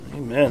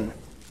Amen.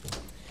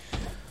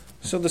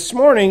 So this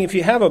morning, if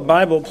you have a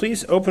Bible,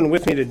 please open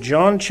with me to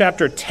John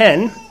chapter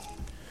 10.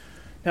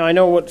 Now, I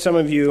know what some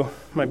of you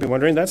might be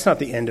wondering. That's not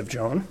the end of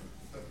John.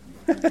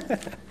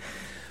 But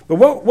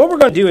what we're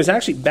going to do is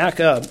actually back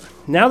up.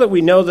 Now that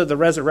we know that the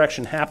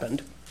resurrection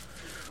happened,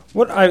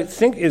 what I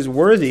think is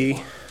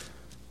worthy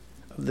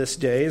of this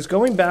day is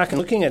going back and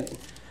looking at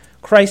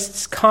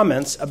Christ's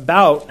comments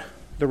about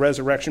the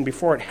resurrection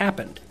before it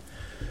happened.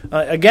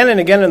 Again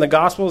and again in the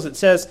Gospels, it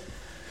says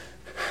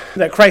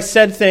that Christ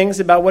said things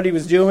about what he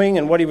was doing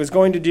and what he was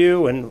going to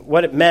do and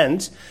what it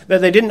meant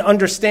that they didn't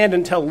understand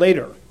until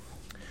later.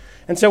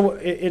 And so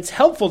it's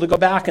helpful to go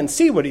back and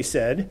see what he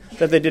said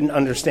that they didn't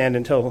understand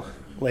until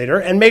later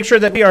and make sure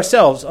that we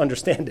ourselves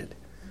understand it.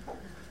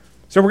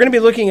 So we're going to be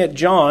looking at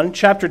John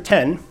chapter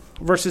 10,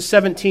 verses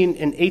 17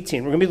 and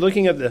 18. We're going to be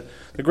looking at the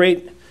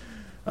great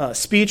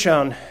speech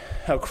on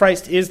how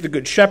Christ is the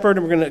good shepherd,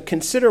 and we're going to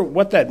consider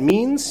what that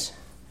means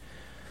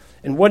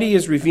and what he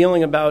is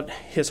revealing about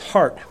his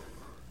heart.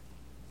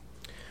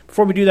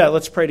 Before we do that,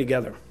 let's pray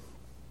together.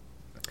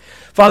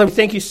 Father, we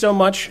thank you so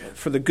much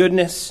for the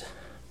goodness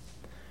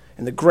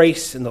and the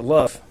grace and the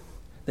love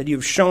that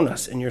you've shown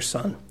us in your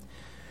Son.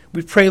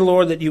 We pray,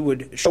 Lord, that you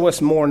would show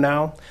us more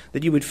now,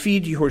 that you would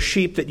feed your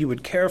sheep, that you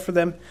would care for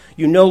them.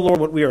 You know, Lord,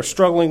 what we are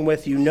struggling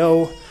with. You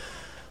know,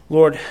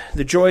 Lord,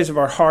 the joys of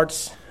our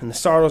hearts and the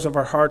sorrows of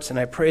our hearts, and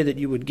I pray that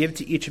you would give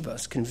to each of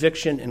us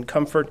conviction and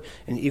comfort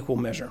in equal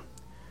measure.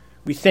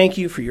 We thank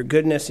you for your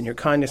goodness and your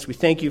kindness. We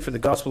thank you for the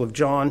Gospel of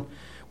John.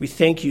 We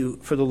thank you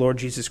for the Lord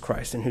Jesus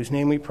Christ, in whose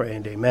name we pray,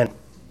 and amen.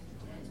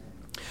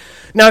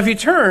 Now, if you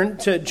turn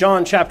to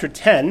John chapter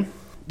 10,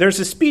 there's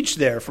a speech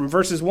there from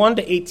verses 1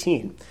 to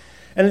 18,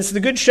 and it's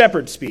the Good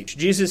Shepherd speech.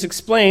 Jesus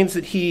explains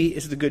that he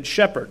is the Good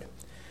Shepherd.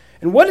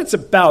 And what it's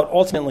about,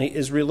 ultimately,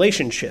 is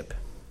relationship.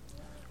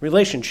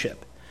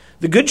 Relationship.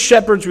 The Good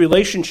Shepherd's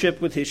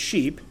relationship with his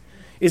sheep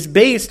is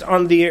based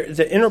on the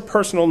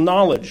interpersonal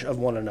knowledge of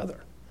one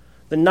another.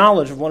 The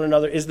knowledge of one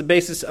another is the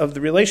basis of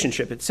the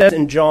relationship. It says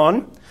in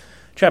John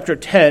chapter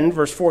 10,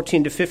 verse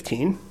 14 to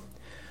 15,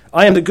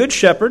 I am the good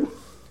shepherd.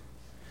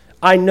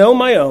 I know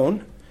my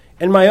own,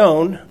 and my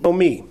own know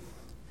me.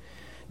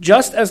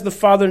 Just as the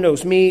Father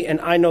knows me,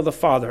 and I know the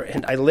Father,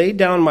 and I lay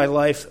down my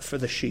life for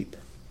the sheep.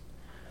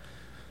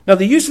 Now,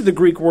 the use of the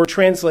Greek word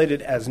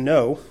translated as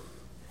know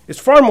is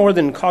far more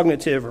than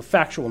cognitive or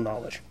factual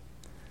knowledge.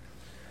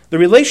 The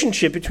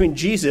relationship between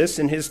Jesus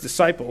and his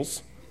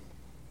disciples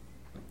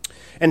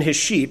and his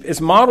sheep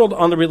is modeled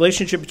on the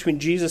relationship between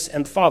Jesus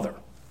and the Father.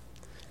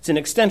 It's an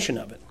extension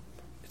of it.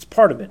 It's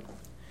part of it.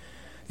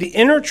 The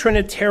inner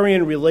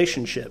Trinitarian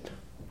relationship,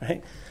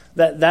 right?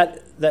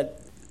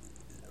 That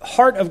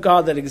heart of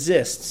God that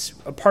exists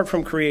apart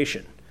from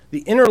creation, the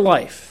inner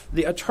life,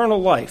 the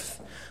eternal life,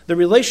 the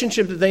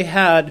relationship that they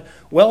had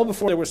well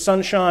before there was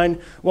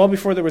sunshine, well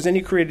before there was any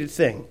created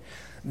thing.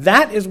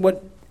 That is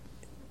what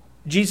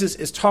Jesus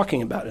is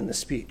talking about in this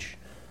speech.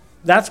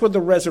 That's what the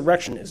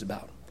resurrection is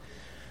about.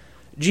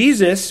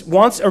 Jesus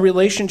wants a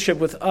relationship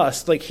with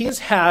us like he has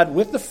had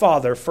with the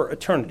Father for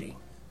eternity.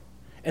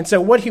 And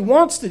so what he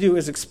wants to do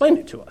is explain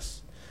it to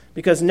us.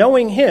 Because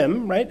knowing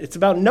him, right, it's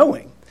about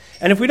knowing.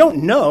 And if we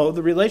don't know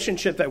the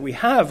relationship that we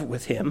have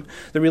with him,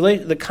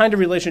 the kind of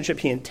relationship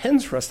he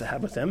intends for us to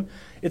have with him,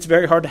 it's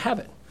very hard to have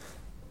it.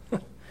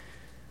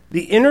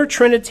 The inner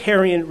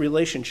Trinitarian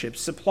relationship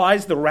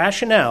supplies the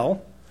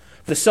rationale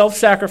for the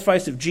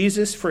self-sacrifice of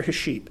Jesus for his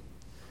sheep.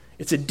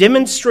 It's a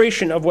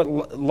demonstration of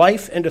what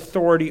life and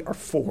authority are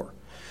for.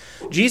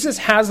 Jesus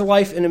has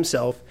life in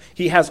himself.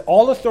 He has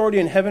all authority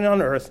in heaven and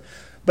on earth.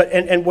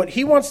 And what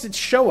he wants to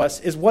show us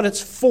is what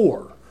it's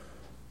for.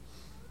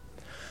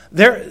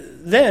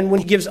 Then, when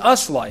he gives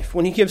us life,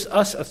 when he gives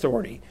us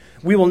authority,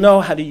 we will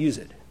know how to use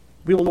it.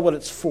 We will know what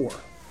it's for.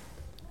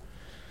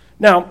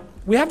 Now,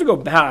 we have to go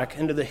back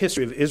into the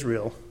history of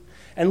Israel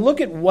and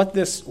look at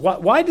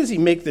why does he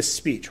make this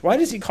speech? Why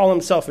does he call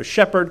himself a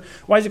shepherd?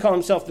 Why does he call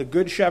himself the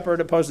good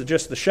shepherd opposed to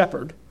just the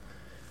shepherd?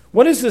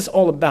 What is this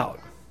all about,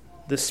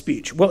 this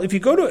speech? Well, if you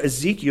go to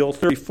Ezekiel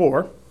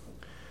 34,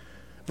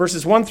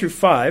 verses 1 through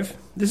 5,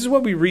 this is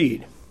what we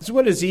read. This is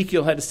what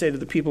Ezekiel had to say to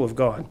the people of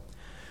God.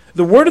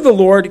 The word of the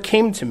Lord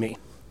came to me.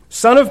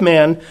 Son of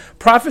man,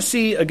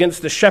 prophesy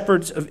against the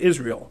shepherds of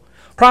Israel.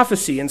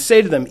 Prophesy and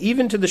say to them,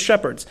 even to the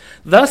shepherds,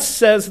 thus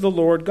says the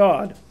Lord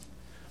God.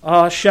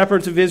 Ah,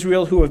 shepherds of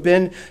Israel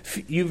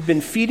you've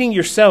been feeding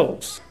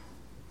yourselves.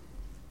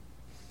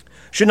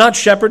 Should not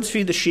shepherds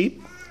feed the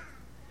sheep?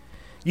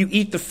 You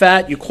eat the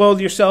fat, you clothe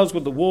yourselves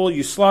with the wool,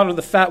 you slaughter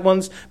the fat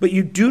ones, but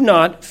you do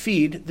not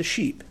feed the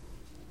sheep.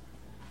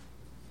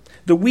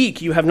 The weak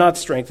you have not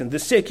strengthened, the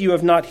sick you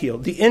have not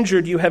healed, the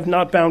injured you have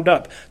not bound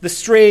up, the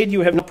strayed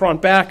you have not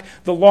brought back,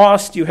 the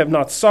lost you have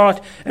not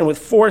sought, and with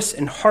force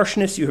and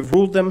harshness you have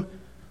ruled them.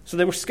 So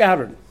they were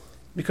scattered,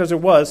 because there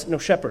was no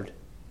shepherd.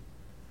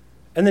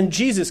 And then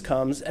Jesus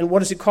comes, and what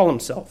does he call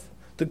himself?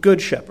 The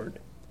Good Shepherd.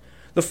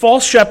 The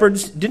false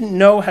shepherds didn't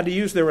know how to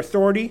use their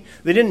authority.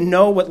 They didn't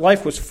know what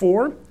life was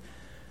for.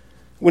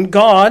 When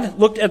God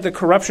looked at the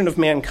corruption of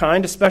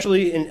mankind,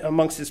 especially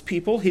amongst his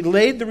people, he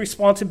laid the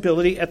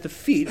responsibility at the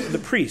feet of the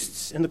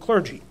priests and the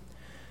clergy,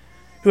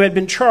 who had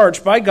been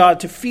charged by God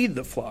to feed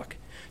the flock,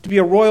 to be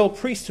a royal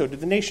priesthood to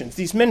the nations.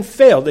 These men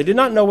failed. They did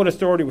not know what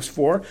authority was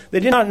for. They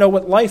did not know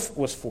what life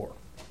was for.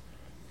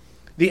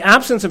 The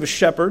absence of a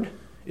shepherd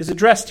is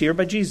addressed here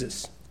by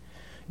Jesus.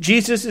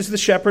 Jesus is the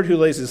shepherd who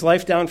lays his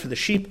life down for the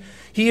sheep.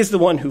 He is the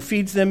one who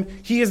feeds them.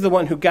 He is the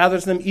one who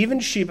gathers them, even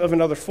sheep of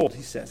another fold,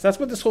 he says. That's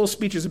what this whole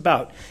speech is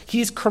about.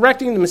 He's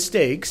correcting the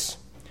mistakes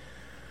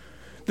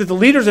that the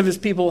leaders of his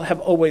people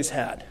have always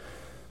had.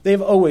 They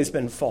have always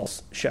been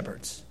false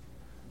shepherds.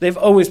 They've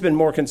always been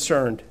more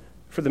concerned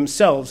for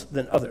themselves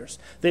than others.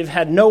 They've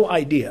had no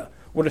idea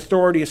what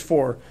authority is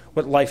for,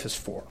 what life is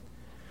for.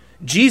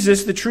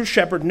 Jesus, the true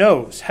shepherd,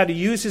 knows how to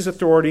use his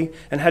authority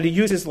and how to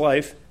use his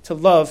life to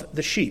love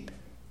the sheep.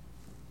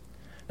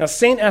 Now,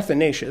 St.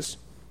 Athanasius,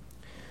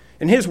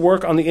 in his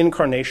work on the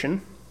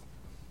Incarnation,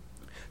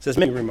 says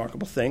many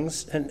remarkable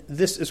things, and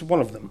this is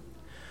one of them.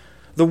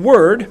 The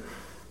Word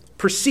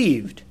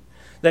perceived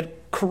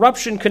that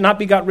corruption could not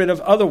be got rid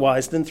of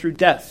otherwise than through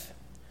death.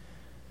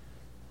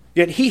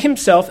 Yet he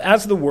himself,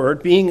 as the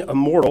Word, being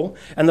immortal,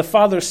 and the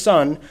Father's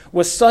Son,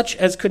 was such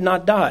as could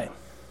not die.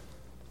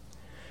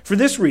 For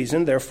this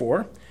reason,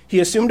 therefore, he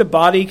assumed a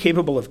body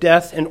capable of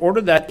death in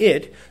order that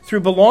it, through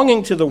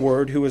belonging to the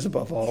Word who is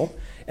above all,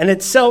 and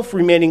itself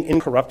remaining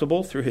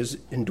incorruptible through his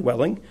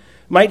indwelling,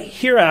 might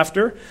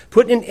hereafter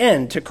put an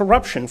end to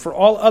corruption for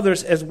all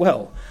others as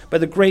well, by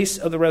the grace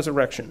of the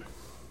resurrection.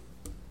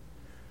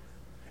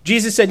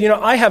 Jesus said,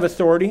 I have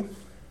authority.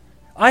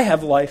 I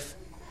have life.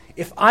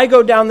 If I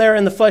go down there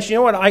in the flesh, you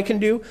know what I can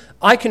do?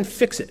 I can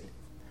fix it.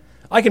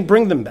 I can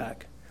bring them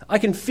back. I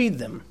can feed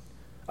them.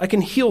 I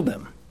can heal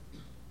them.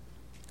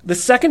 The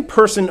second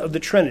person of the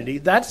Trinity,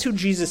 that's who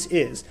Jesus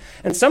is.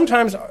 And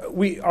sometimes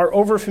our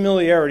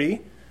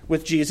over-familiarity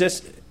with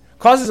Jesus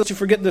causes us to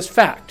forget this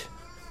fact.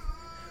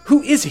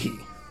 Who is he?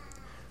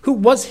 Who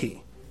was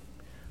he?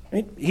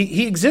 Right?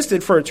 He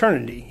existed for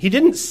eternity. He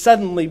didn't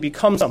suddenly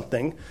become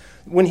something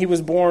when he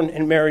was born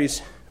in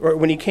Mary's, or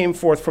when he came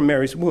forth from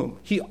Mary's womb.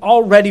 He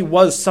already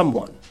was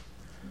someone.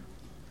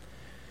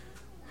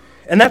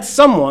 And that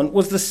someone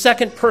was the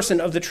second person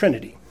of the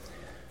Trinity.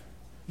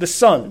 The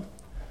Son,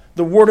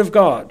 the Word of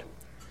God.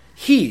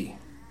 He,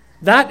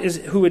 that is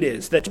who it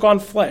is that took on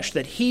flesh,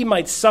 that he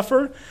might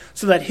suffer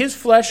so that his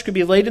flesh could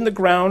be laid in the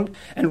ground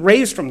and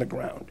raised from the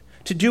ground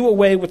to do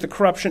away with the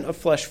corruption of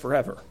flesh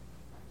forever.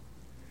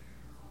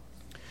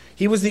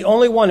 He was the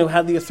only one who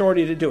had the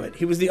authority to do it.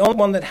 He was the only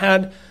one that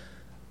had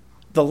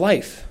the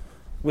life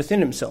within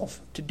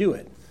himself to do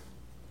it.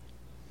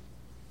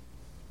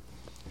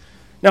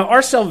 Now,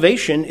 our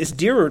salvation is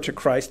dearer to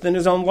Christ than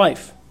his own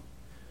life.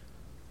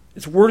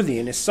 It's worthy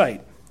in his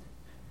sight.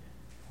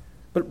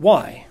 But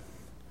why?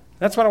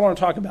 That's what I want to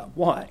talk about.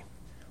 Why?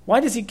 Why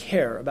does he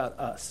care about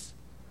us?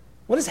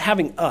 What does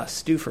having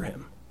us do for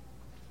him?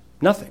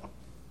 Nothing.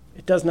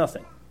 It does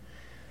nothing.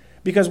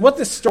 Because what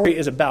this story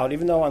is about,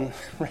 even though on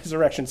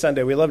Resurrection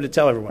Sunday we love to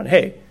tell everyone,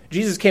 hey,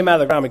 Jesus came out of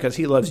the ground because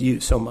he loves you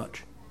so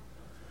much.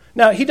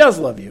 Now, he does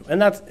love you,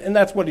 and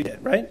that's what he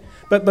did, right?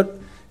 But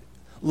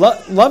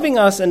loving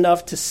us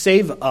enough to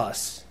save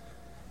us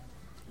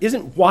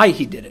isn't why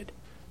he did it.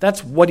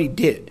 That's what he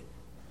did.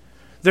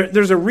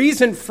 There's a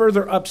reason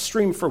further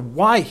upstream for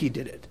why he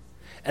did it.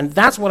 And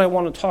that's what I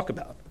want to talk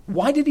about.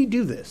 Why did he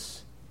do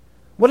this?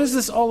 What is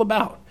this all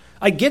about?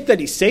 I get that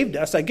he saved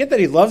us. I get that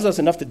he loves us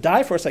enough to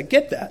die for us. I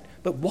get that.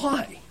 But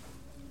why?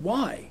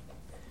 Why?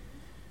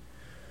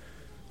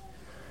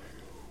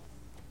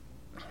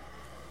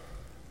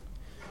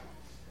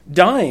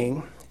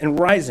 Dying and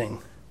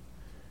rising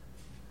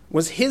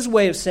was his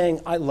way of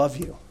saying, I love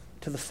you,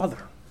 to the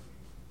Father.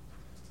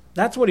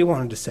 That's what he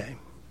wanted to say.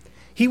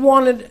 He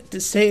wanted to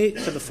say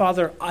to the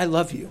Father, I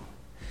love you.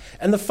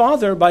 And the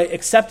Father, by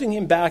accepting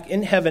him back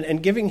in heaven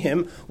and giving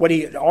him what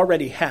he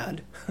already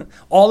had,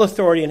 all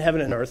authority in heaven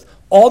and earth,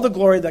 all the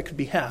glory that could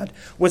be had,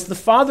 was the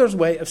Father's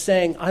way of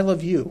saying, I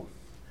love you.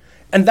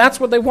 And that's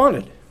what they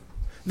wanted.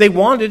 They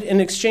wanted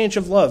an exchange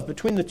of love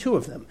between the two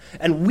of them.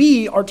 And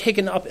we are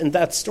taken up in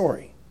that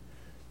story.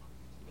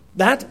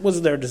 That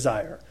was their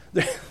desire.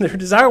 Their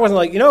desire wasn't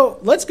like,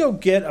 let's go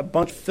get a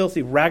bunch of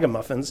filthy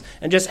ragamuffins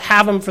and just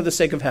have them for the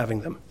sake of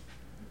having them.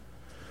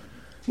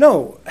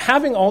 No,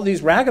 having all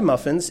these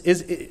ragamuffins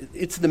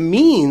it's the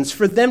means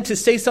for them to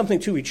say something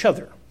to each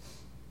other.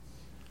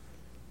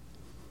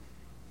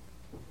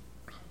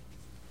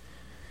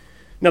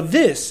 Now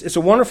this is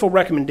a wonderful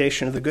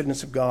recommendation of the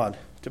goodness of God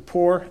to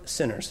poor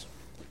sinners,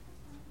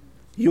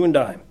 you and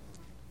I.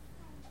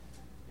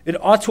 It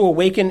ought to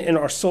awaken in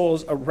our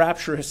souls a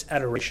rapturous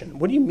adoration.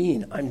 What do you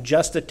mean I'm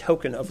just a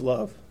token of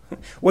love?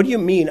 What do you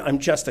mean I'm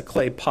just a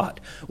clay pot?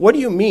 What do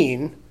you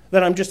mean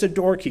that I'm just a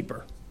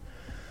doorkeeper?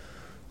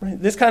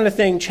 Right? This kind of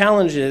thing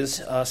challenges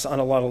us on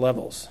a lot of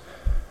levels.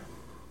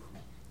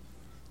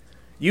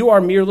 You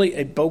are merely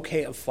a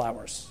bouquet of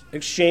flowers,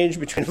 exchanged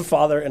between a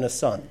father and a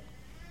son.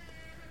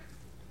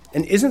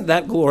 And isn't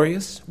that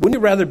glorious? Wouldn't you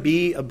rather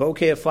be a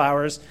bouquet of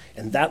flowers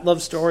in that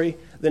love story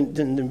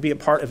than be a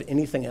part of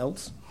anything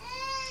else?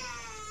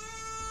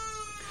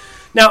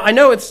 Now, I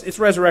know it's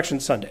Resurrection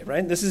Sunday,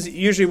 right? This is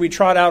usually we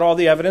trot out all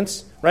the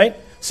evidence, right?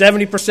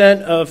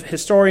 70% of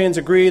historians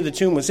agree the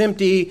tomb was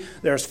empty.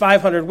 There's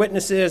 500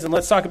 witnesses, and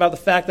let's talk about the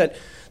fact that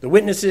the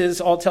witnesses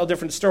all tell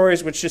different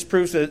stories, which just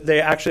proves that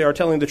they actually are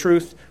telling the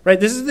truth, right?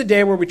 This is the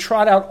day where we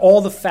trot out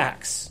all the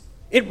facts.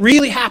 It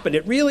really happened.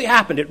 It really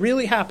happened. It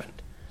really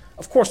happened.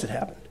 Of course it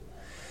happened.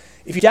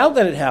 If you doubt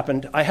that it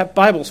happened, I have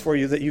Bibles for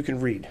you that you can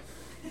read.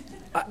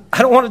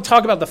 I don't want to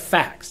talk about the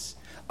facts.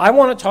 I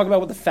want to talk about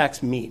what the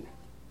facts mean.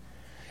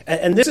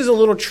 And this is a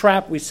little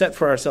trap we set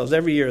for ourselves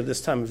every year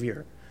this time of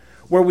year,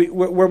 where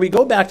we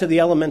go back to the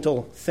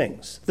elemental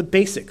things, the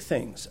basic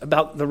things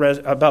about the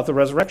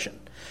resurrection.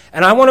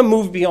 And I want to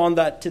move beyond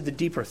that to the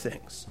deeper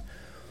things.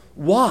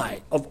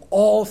 Why, of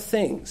all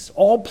things,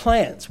 all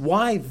plans,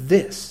 why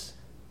this?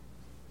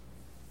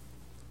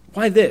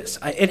 Why this?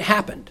 It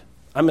happened.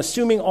 I'm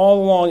assuming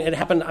all along it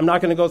happened. I'm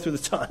not going to go through the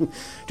time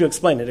to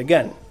explain it.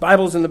 Again,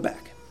 Bible's in the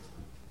back.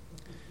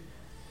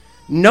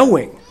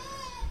 Knowing,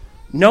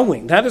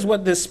 that is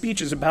what this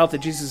speech is about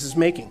that Jesus is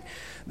making.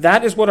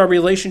 That is what our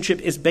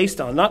relationship is based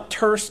on. Not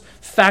terse,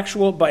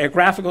 factual,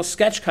 biographical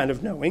sketch kind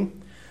of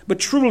knowing, but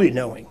truly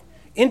knowing,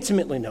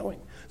 intimately knowing.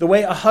 The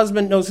way a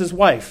husband knows his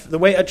wife, the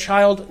way a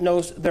child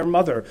knows their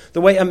mother,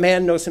 the way a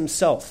man knows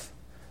himself.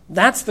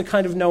 That's the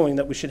kind of knowing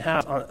that we should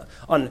have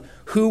on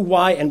who,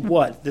 why, and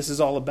what this is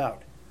all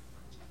about.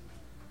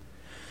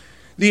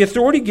 The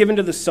authority given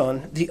to the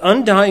Son, the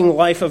undying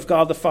life of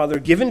God the Father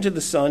given to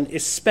the Son,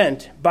 is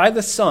spent by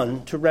the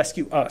Son to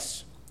rescue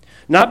us.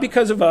 Not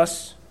because of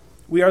us,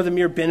 we are the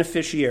mere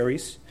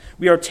beneficiaries.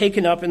 We are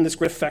taken up in this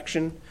great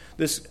affection,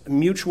 this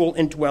mutual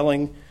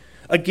indwelling,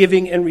 a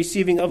giving and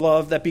receiving of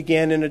love that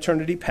began in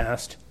eternity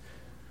past.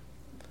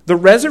 The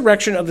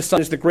resurrection of the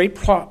Son is the great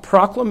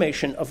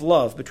proclamation of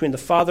love between the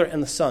Father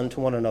and the Son to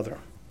one another.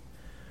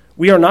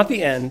 We are not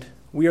the end,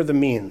 we are the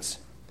means.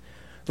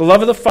 The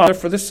love of the Father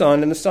for the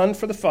Son and the Son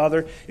for the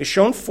Father is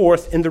shown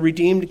forth in the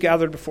redeemed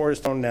gathered before his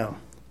throne now.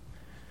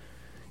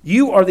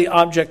 You are the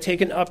object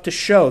taken up to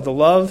show the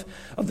love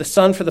of the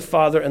Son for the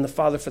Father and the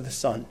Father for the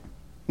Son.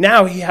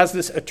 Now he has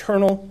this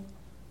eternal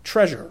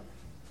treasure.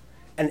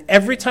 And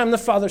every time the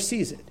Father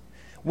sees it,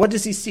 what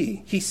does he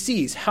see? He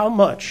sees how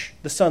much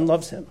the Son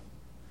loves him.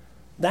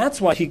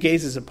 That's why he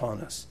gazes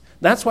upon us.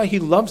 That's why he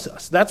loves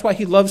us. That's why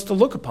he loves to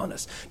look upon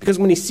us. Because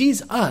when he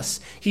sees us,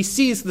 he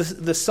sees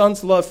the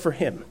Son's love for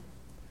him.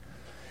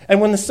 And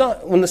when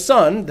the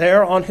Son,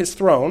 there on his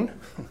throne,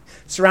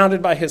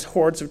 surrounded by his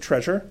hoards of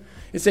treasure,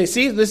 he says,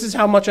 see, this is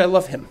how much I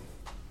love him.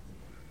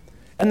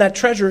 And that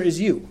treasure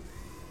is you.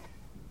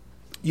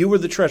 You were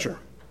the treasure.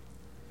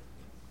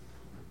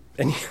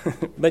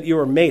 But you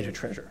are made a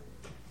treasure.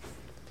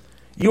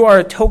 You are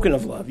a token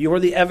of love. You are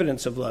the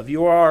evidence of love.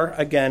 You are,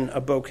 again, a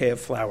bouquet of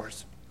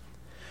flowers.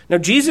 Now,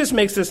 Jesus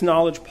makes this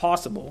knowledge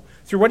possible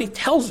through what he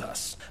tells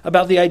us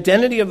about the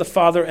identity of the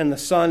Father and the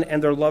Son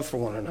and their love for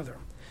one another,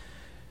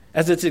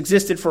 as it's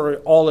existed for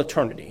all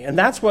eternity. And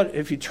that's what,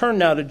 if you turn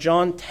now to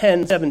John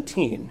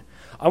 10:17,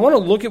 I want to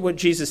look at what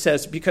Jesus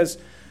says, because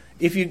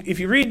if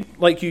you read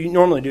like you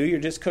normally do, you're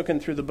just cooking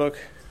through the book,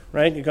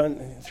 right? You're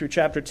going through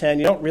chapter 10,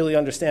 you don't really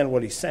understand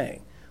what he's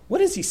saying. What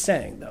is he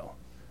saying, though,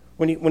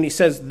 when he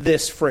says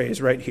this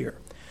phrase right here?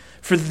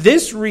 For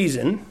this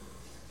reason,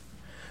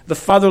 the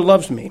Father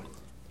loves me,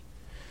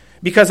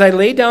 because I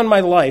lay down my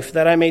life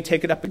that I may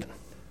take it up again.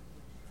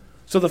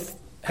 So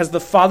has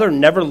the Father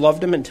never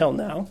loved him until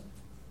now?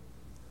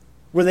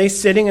 Were they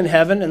sitting in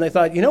heaven and they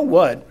thought, you know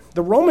what?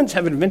 The Romans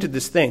have invented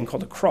this thing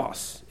called a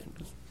cross,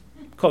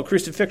 called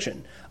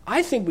crucifixion.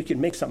 I think we could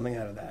make something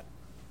out of that.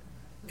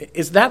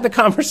 Is that the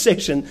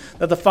conversation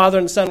that the Father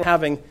and the Son were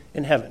having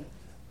in heaven?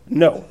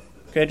 No.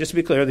 Okay, just to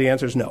be clear, the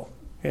answer is no.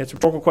 Okay, it's a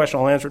rhetorical question.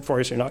 I'll answer it for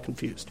you so you're not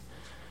confused.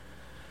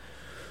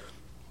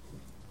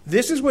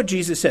 This is what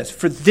Jesus says.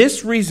 For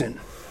this reason,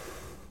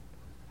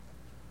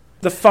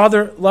 the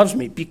Father loves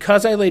me,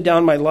 because I lay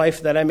down my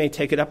life that I may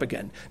take it up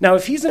again. Now,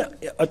 if he's an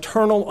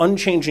eternal,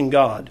 unchanging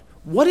God,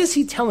 what is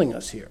he telling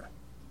us here?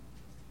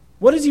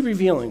 What is he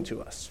revealing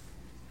to us?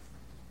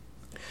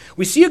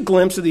 We see a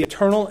glimpse of the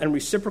eternal and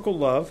reciprocal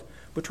love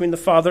between the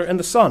Father and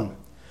the Son.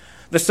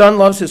 The Son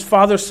loves his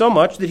Father so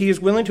much that he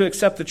is willing to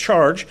accept the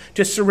charge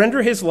to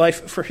surrender his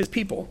life for his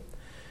people.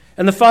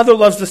 And the Father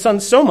loves the Son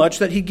so much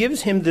that he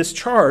gives him this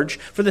charge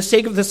for the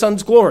sake of the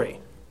Son's glory.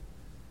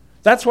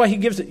 That's why he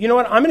gives it. You know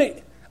what?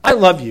 I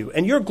love you,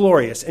 and you're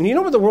glorious. And you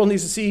know what the world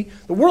needs to see?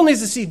 The world needs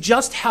to see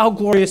just how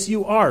glorious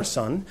you are,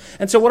 son.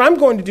 And so what I'm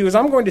going to do is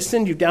I'm going to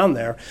send you down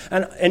there,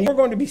 and you're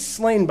going to be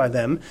slain by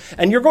them,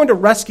 and you're going to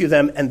rescue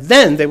them, and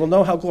then they will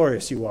know how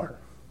glorious you are.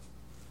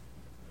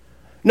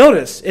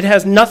 Notice, it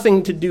has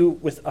nothing to do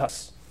with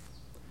us.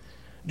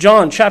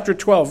 John chapter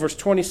 12, verse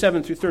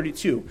 27 through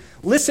 32.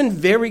 Listen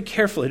very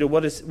carefully to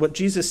what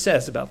Jesus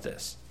says about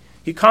this.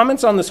 He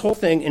comments on this whole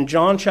thing in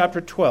John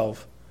chapter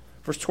 12,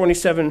 verse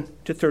 27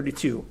 to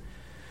 32.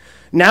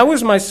 Now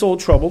is my soul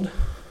troubled,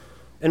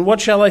 and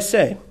what shall I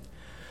say?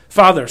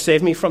 Father,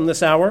 save me from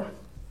this hour.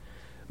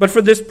 But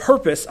for this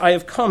purpose I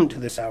have come to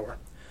this hour.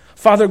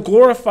 Father,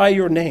 glorify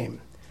your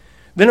name."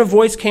 Then a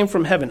voice came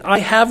from heaven, "I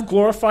have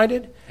glorified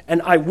it,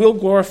 and I will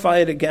glorify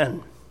it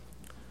again."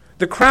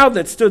 The crowd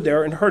that stood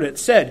there and heard it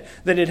said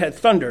that it had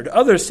thundered.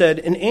 Others said,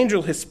 "An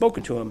angel has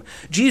spoken to him."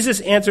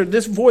 Jesus answered,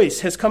 "This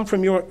voice has come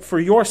for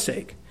your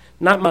sake,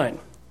 not mine.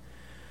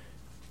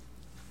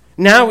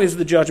 Now is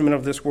the judgment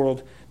of this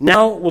world.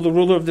 Now will the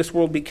ruler of this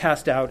world be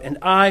cast out, and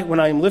I,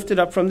 when I am lifted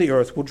up from the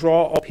earth, will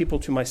draw all people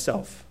to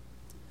myself."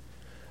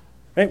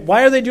 Right?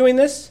 Why are they doing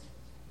this?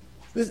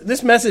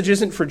 This message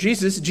isn't for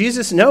Jesus.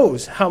 Jesus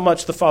knows how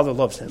much the Father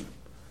loves him.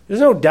 There's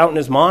no doubt in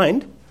his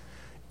mind.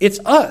 It's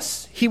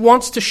us. He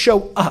wants to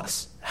show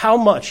us how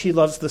much he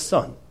loves the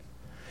Son.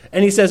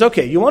 And he says,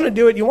 okay, you want to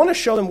do it? You want to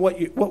show them what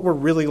we're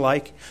really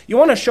like? You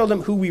want to show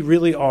them who we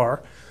really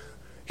are?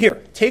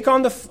 Here, take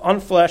on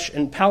flesh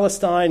in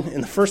Palestine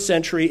in the first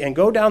century and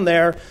go down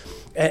there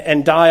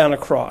and die on a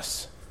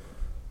cross.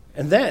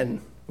 And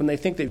then, when they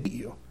think they've beat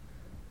you,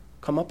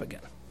 come up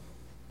again.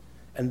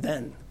 And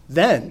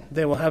then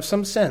they will have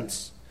some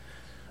sense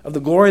of the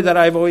glory that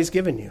I've always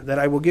given you, that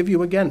I will give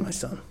you again, my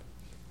son.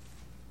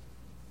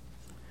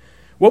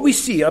 What we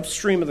see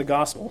upstream of the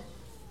gospel,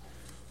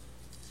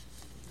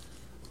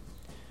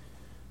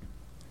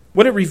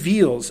 what it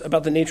reveals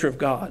about the nature of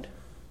God,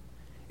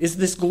 is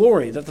this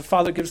glory that the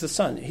Father gives the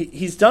Son.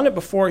 He's done it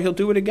before, he'll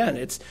do it again.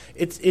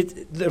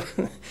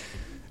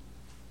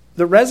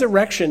 The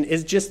resurrection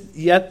is just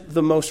yet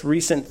the most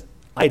recent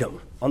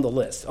item on the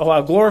list. Oh,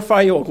 I'll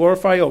glorify you, I'll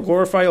glorify you, I'll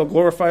glorify you, I'll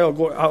glorify you,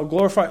 I'll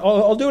glorify you.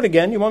 I'll do it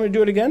again. You want me to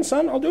do it again,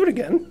 son? I'll do it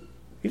again.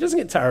 He doesn't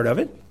get tired of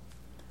it.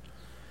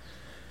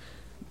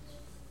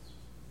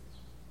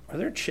 Are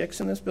there chicks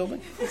in this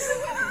building?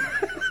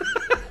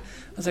 I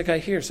was like, I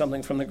hear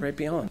something from the great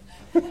beyond.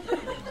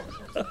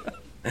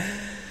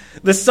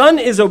 The Son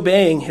is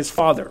obeying his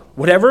Father,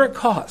 whatever it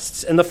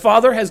costs, and the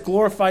Father has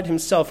glorified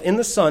himself in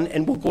the Son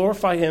and will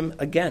glorify him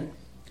again.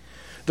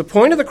 The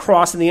point of the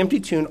cross and the empty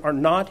tomb are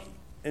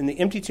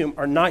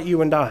not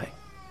you and I.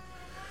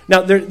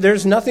 Now,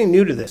 there's nothing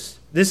new to this.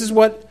 This is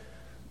what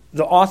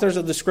the authors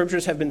of the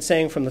Scriptures have been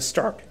saying from the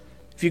start.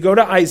 If you go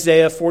to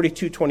Isaiah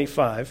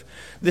 42:25,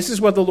 this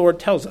is what the Lord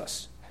tells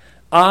us.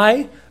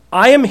 I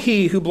am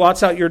he who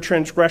blots out your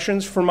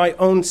transgressions for my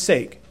own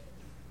sake,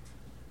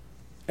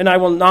 and I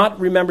will not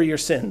remember your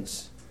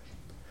sins.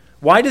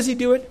 Why does he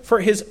do it?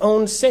 For his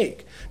own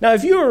sake. Now,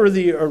 if you were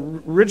the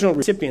original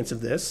recipients of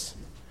this,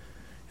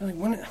 you're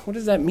like, what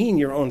does that mean,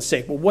 your own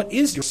sake? Well, what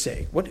is your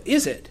sake? What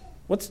is it?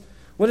 What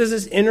is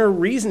this inner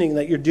reasoning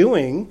that you're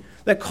doing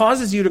that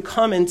causes you to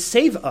come and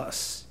save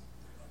us?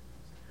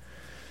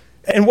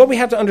 And what we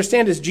have to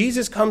understand is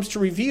Jesus comes to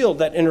reveal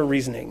that inner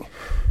reasoning.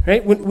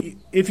 Right?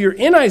 If you're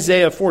in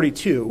Isaiah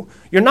 42,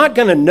 you're not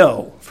going to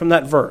know from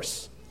that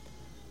verse.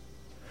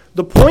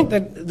 The point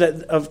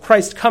that of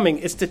Christ coming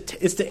is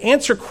to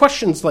answer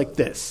questions like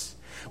this.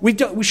 We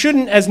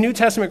shouldn't, as New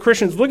Testament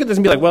Christians, look at this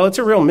and be like, well, it's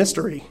a real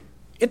mystery.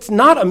 It's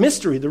not a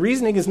mystery. The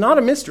reasoning is not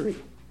a mystery.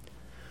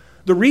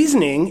 The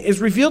reasoning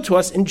is revealed to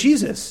us in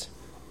Jesus.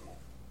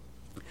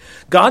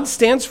 God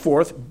stands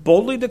forth,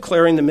 boldly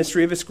declaring the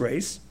mystery of his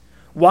grace.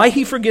 Why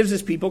he forgives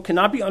his people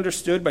cannot be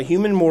understood by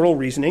human moral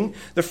reasoning.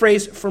 The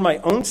phrase, "for my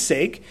own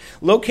sake,"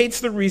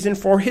 locates the reason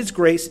for his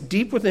grace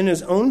deep within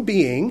his own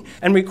being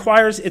and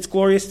requires its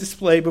glorious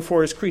display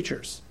before his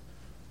creatures.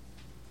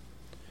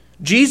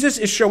 Jesus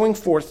is showing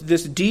forth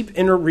this deep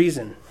inner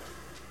reason,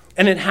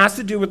 and it has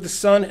to do with the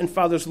Son and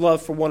Father's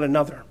love for one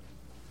another.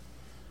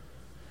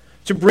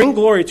 To bring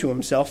glory to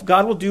himself,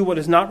 God will do what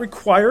is not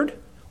required,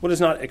 what is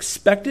not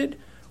expected,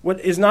 what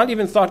is not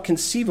even thought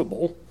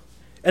conceivable,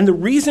 and the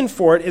reason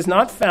for it is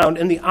not found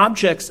in the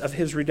objects of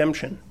his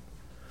redemption.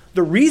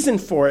 The reason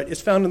for it is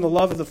found in the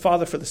love of the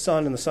Father for the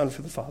Son and the Son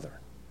for the Father.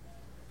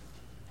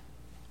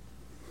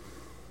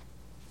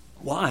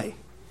 Why?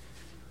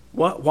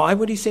 Why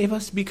would he save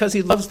us? Because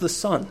he loves the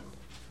Son.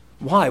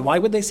 Why? Why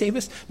would they save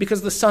us?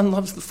 Because the Son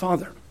loves the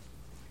Father.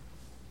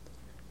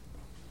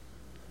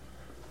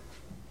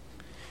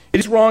 It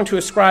is wrong to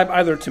ascribe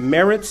either to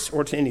merits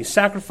or to any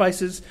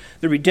sacrifices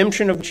the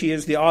redemption of which he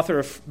is the author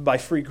of by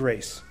free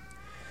grace.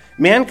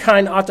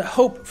 Mankind ought to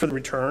hope for the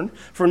return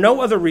for no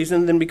other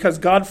reason than because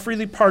God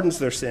freely pardons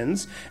their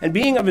sins, and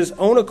being of his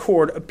own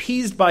accord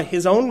appeased by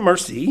his own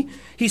mercy,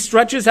 he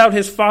stretches out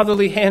his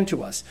fatherly hand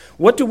to us.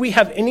 What do we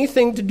have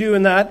anything to do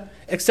in that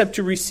except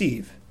to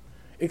receive,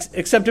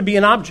 except to be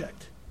an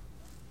object?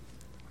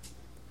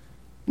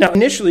 Now,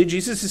 initially,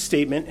 Jesus'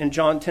 statement in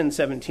John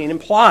 10:17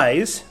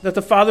 implies that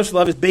the Father's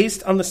love is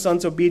based on the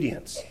Son's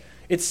obedience.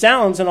 It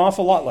sounds an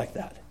awful lot like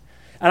that.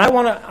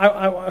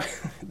 And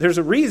there's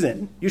a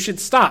reason you should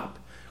stop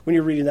when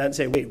you're reading that and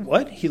say, wait,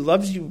 what? He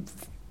loves you,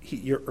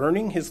 you're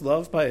earning his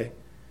love by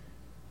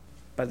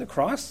the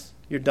cross?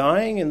 You're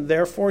dying and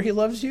therefore he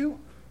loves you?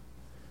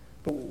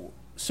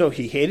 So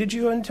he hated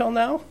you until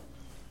now?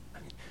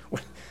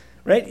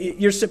 Right?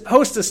 You're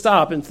supposed to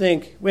stop and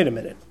think, wait a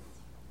minute,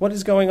 what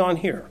is going on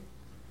here?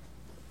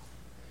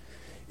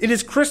 It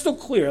is crystal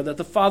clear that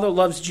the Father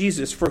loves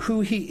Jesus for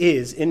who he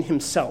is in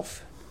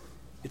himself.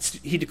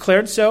 He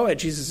declared so at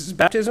Jesus'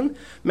 baptism.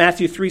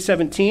 Matthew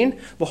 3:17,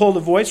 behold,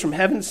 a voice from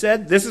heaven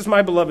said, this is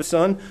my beloved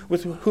Son,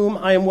 with whom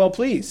I am well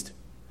pleased.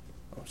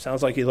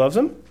 Sounds like he loves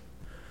him.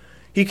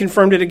 He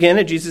confirmed it again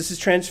at Jesus'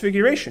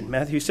 transfiguration,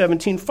 Matthew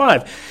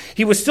 17:5.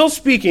 He was still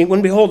speaking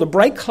when, behold, a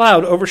bright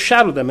cloud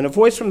overshadowed them, and a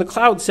voice from the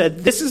cloud said,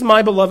 this is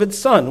my beloved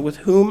Son, with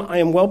whom I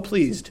am well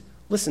pleased.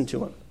 Listen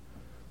to him.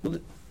 Well,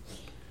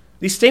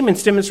 these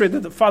statements demonstrate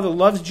that the Father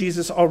loves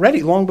Jesus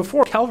already, long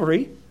before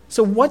Calvary.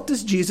 So what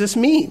does Jesus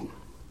mean?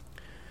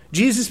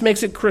 Jesus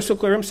makes it crystal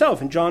clear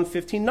himself in John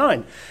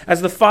 15:9.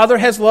 As the Father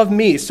has loved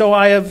me, so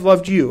I have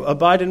loved you.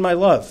 Abide in my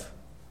love.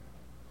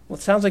 Well,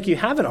 it sounds like you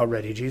have it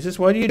already, Jesus.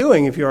 What are you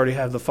doing if you already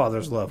have the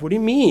Father's love? What do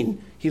you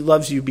mean he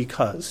loves you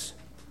because?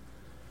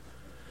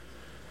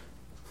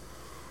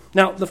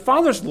 Now, the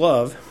Father's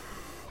love,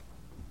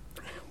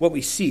 what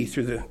we see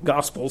through the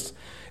Gospels,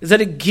 is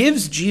that it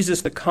gives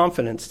Jesus the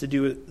confidence to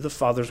do the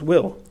Father's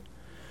will.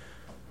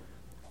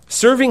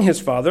 Serving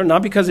his Father,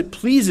 not because it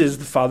pleases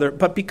the Father,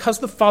 but because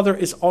the Father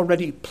is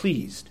already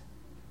pleased.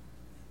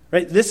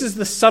 Right? This is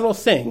the subtle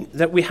thing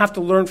that we have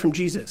to learn from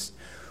Jesus.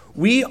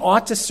 We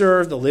ought to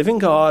serve the living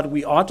God.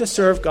 We ought to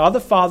serve God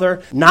the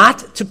Father,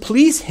 not to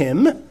please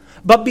him,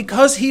 but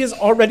because he is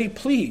already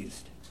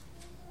pleased.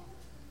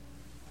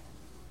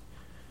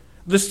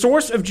 The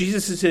source of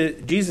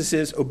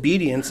Jesus'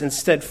 obedience and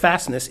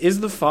steadfastness is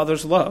the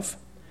Father's love.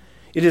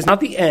 It is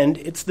not the end,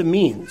 it's the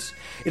means.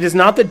 It is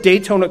not the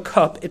Daytona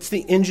Cup, it's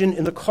the engine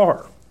in the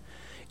car.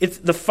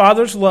 The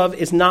Father's love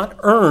is not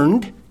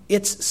earned,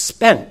 it's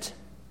spent.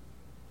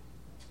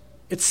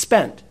 It's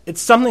spent. It's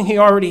something he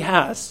already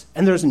has,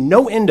 and there's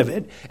no end of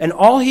it, and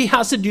all he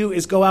has to do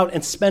is go out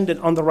and spend it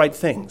on the right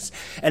things.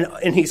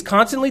 And he's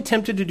constantly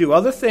tempted to do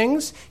other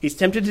things. He's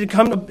tempted to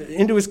come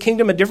into his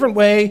kingdom a different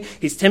way.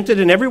 He's tempted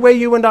in every way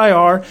you and I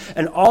are,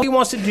 and all he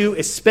wants to do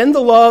is spend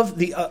the love,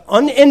 the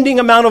unending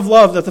amount of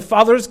love that the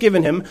Father has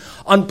given him,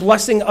 on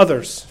blessing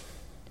others.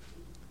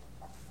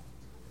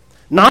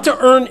 Not to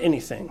earn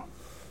anything,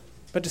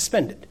 but to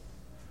spend it.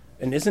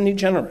 And isn't he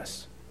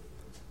generous?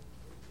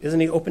 Isn't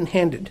he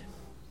open-handed?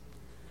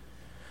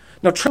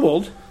 Now,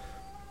 troubled,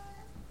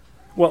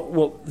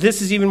 well,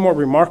 this is even more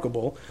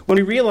remarkable when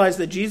we realize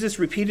that Jesus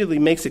repeatedly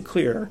makes it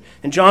clear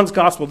in John's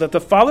gospel that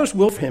the Father's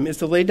will for him is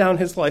to lay down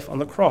his life on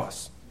the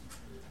cross.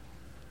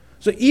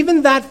 So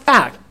even that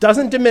fact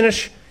doesn't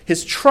diminish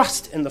his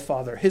trust in the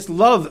Father, his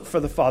love for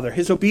the Father,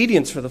 his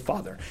obedience for the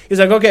Father. He's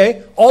like,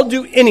 okay, I'll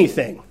do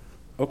anything.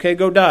 Okay,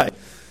 go die.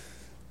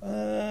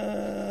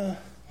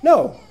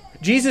 No.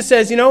 Jesus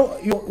says,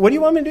 what do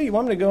you want me to do? You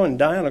want me to go and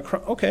die on a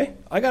cross? Okay,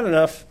 I got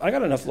enough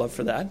love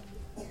for that.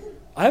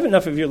 I have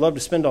enough of your love to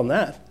spend on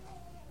that.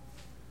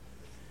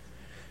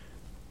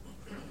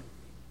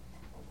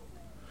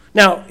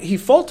 Now, he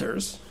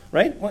falters,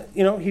 right?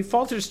 He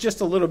falters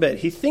just a little bit.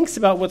 He thinks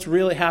about what's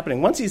really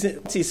happening. Once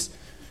he's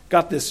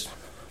got this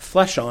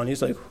flesh on,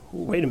 he's like,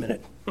 wait a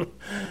minute.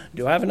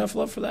 Do I have enough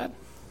love for that?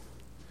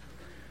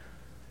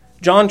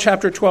 John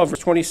chapter 12, verse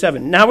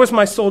 27. Now is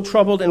my soul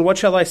troubled, and what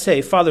shall I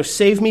say? Father,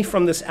 save me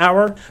from this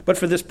hour, but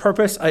for this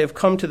purpose I have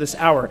come to this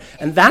hour.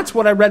 And that's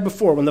what I read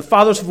before. When the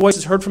Father's voice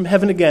is heard from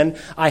heaven again,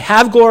 I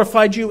have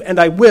glorified you, and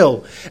I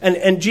will.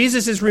 And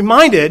Jesus is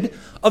reminded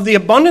of the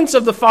abundance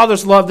of the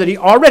Father's love that he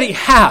already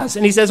has.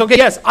 And he says, okay,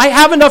 yes, I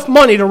have enough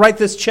money to write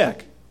this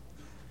check.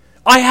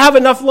 I have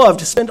enough love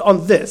to spend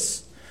on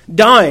this,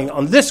 dying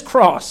on this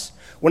cross,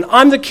 when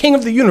I'm the king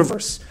of the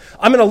universe.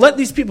 I'm going to let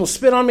these people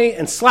spit on me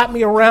and slap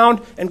me around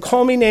and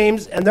call me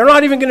names, and they're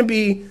not even going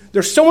to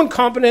they're so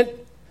incompetent,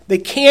 they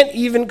can't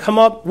even come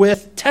up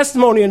with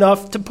testimony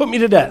enough to put me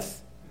to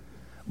death.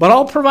 But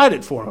I'll provide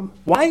it for them.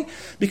 Why?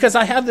 Because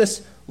I have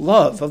this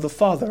love of the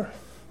Father,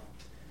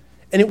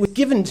 and it was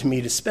given to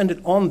me to spend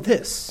it on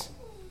this.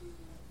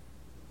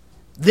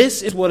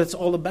 This is what it's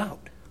all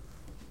about.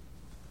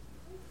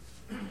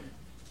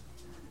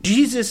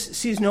 Jesus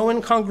sees no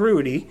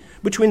incongruity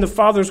between the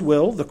Father's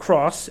will, the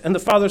cross, and the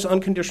Father's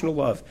unconditional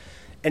love.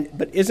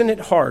 But isn't it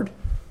hard?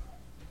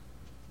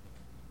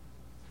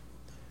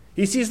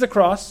 He sees the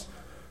cross,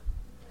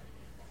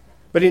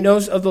 but he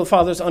knows of the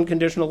Father's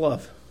unconditional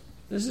love.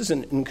 This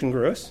isn't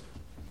incongruous.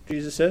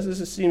 Jesus says,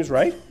 this seems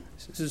right.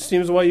 This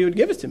seems why you would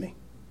give it to me.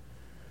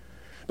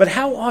 But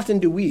how often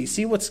do we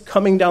see what's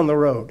coming down the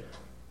road?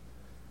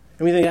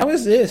 And we think, how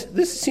is this?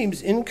 This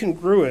seems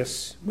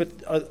incongruous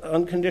with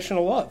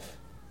unconditional love.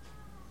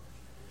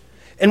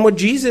 And what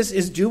Jesus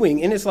is doing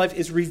in his life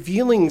is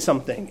revealing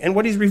something. And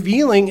what he's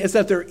revealing is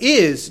that there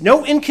is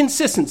no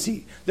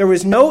inconsistency. There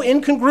is no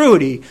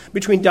incongruity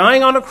between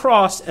dying on a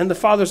cross and the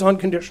Father's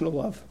unconditional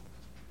love.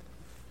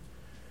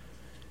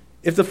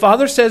 If the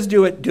Father says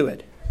do it, do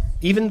it.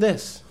 Even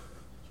this.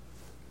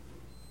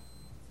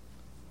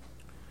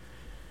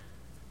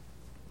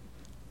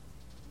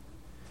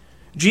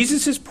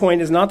 Jesus'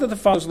 point is not that the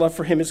Father's love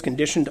for him is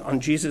conditioned on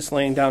Jesus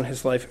laying down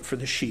his life for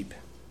the sheep.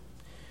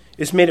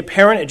 It's made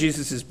apparent at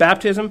Jesus'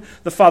 baptism.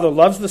 The Father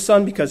loves the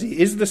Son because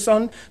he is the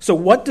Son. So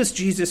what does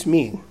Jesus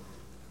mean?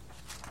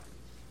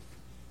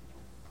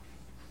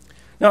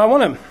 Now I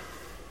want to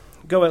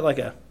go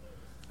at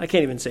I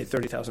can't even say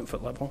 30,000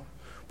 foot level.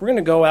 we're going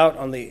to go out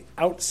on the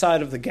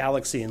outside of the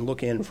galaxy and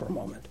look in for a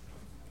moment.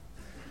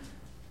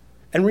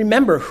 And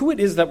remember who it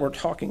is that we're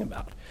talking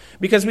about.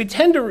 Because we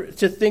tend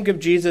to think of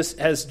Jesus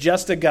as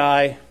just a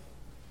guy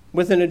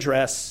with an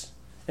address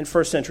in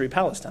first century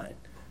Palestine.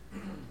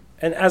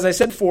 And as I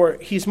said before,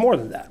 he's more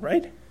than that,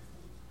 right?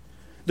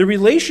 The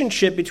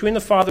relationship between the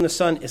Father and the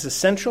Son is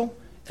essential,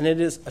 and it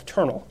is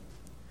eternal.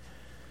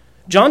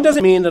 John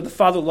doesn't mean that the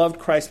Father loved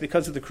Christ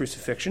because of the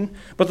crucifixion,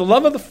 but the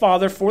love of the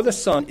Father for the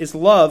Son is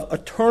love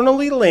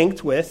eternally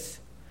linked with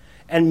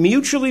and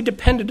mutually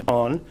dependent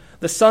upon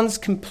the Son's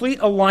complete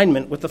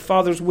alignment with the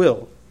Father's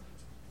will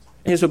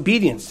and his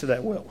obedience to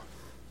that will.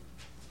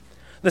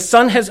 The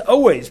Son has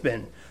always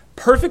been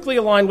perfectly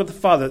aligned with the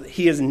Father.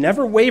 He has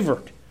never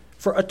wavered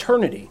for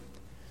eternity.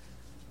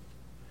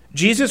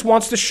 Jesus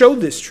wants to show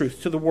this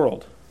truth to the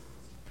world,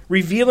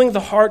 revealing the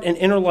heart and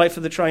inner life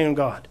of the triune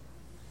God.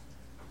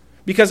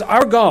 Because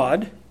our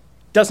God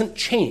doesn't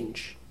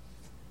change.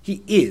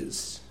 He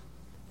is.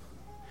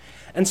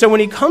 And so when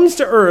he comes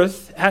to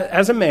earth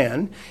as a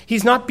man,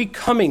 he's not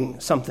becoming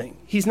something.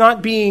 He's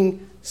not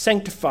being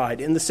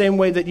sanctified in the same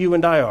way that you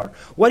and I are.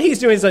 What he's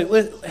doing is like,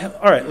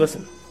 all right,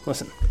 listen.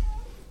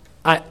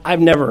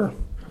 I've never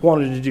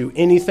wanted to do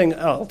anything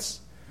else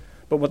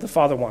but what the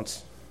Father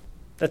wants.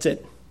 That's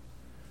it.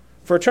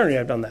 For eternity,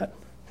 I've done that.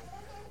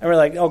 And we're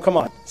like, oh, come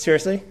on,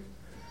 seriously?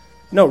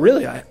 No,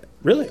 really,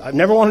 I've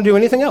never wanted to do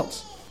anything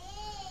else.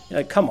 You're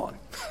like, come on.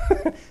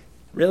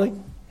 Really?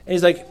 And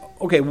he's like,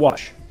 okay,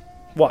 watch.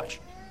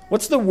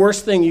 What's the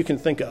worst thing you can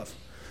think of?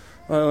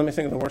 Well, let me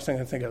think of the worst thing I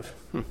can think of.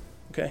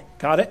 Okay,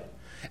 got it?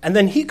 And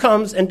then he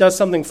comes and does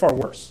something far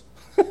worse,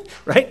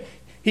 right?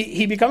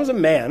 He becomes a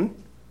man.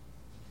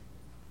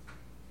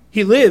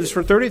 He lives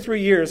for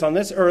 33 years on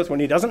this earth when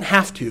he doesn't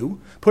have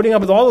to, putting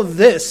up with all of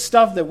this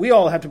stuff that we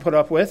all have to put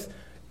up with,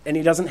 and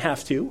he doesn't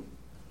have to.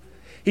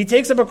 He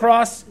takes up a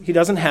cross, he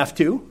doesn't have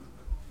to.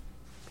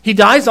 He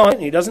dies on it,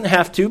 and he doesn't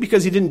have to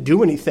because he didn't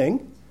do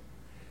anything.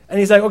 And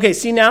he's like, okay,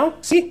 see,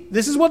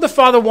 this is what the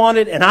Father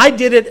wanted, and I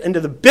did it into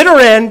the bitter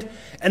end,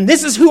 and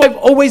this is who I've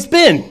always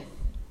been.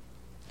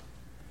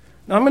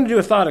 Now I'm going to do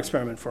a thought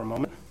experiment for a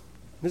moment.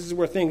 This is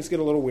where things get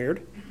a little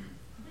weird.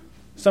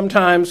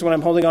 Sometimes when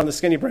I'm holding on to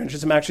skinny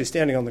branches, I'm actually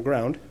standing on the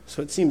ground,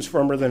 so it seems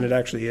firmer than it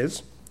actually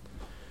is.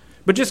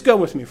 But just go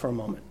with me for a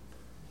moment.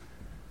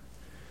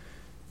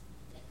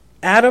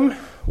 Adam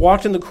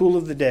walked in the cool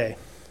of the day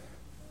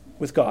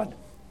with God.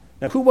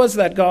 Now, who was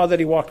that God that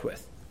he walked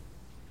with?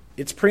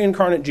 It's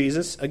pre-incarnate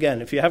Jesus.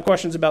 Again, if you have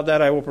questions about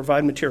that, I will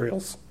provide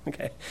materials.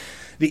 Okay.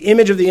 The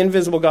image of the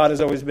invisible God has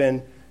always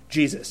been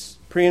Jesus.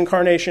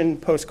 Pre-incarnation,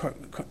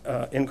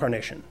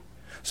 post-incarnation.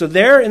 So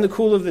there in the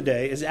cool of the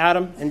day is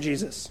Adam and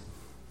Jesus.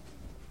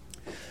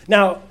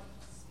 Now,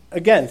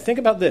 again, think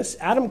about this.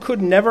 Adam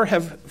could never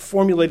have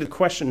formulated the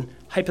question,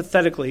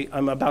 hypothetically,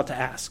 I'm about to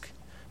ask.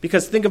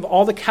 Because think of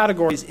all the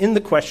categories in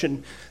the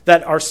question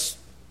that are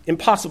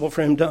impossible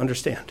for him to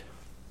understand.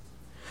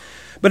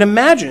 But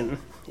imagine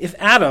if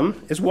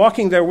Adam is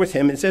walking there with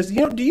him and says,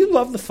 do you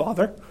love the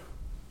Father?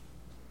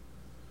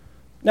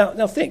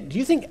 Now think, do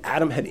you think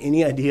Adam had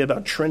any idea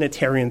about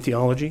Trinitarian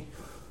theology?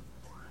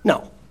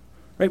 No.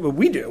 Right, but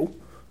we do.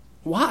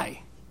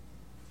 Why?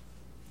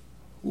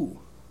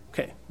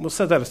 Okay, we'll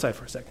set that aside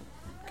for a second.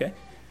 Okay?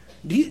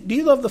 Do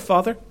you love the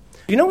Father? Do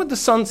you know what the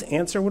Son's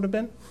answer would have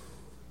been?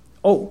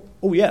 Oh,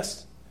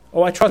 yes.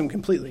 Oh, I trust him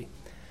completely.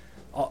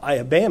 I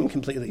obey him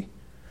completely.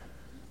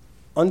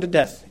 Unto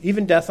death,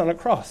 even death on a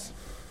cross.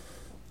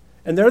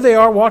 And there they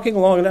are walking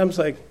along, and Adam's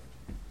like,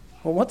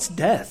 well, what's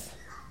death?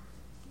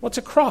 What's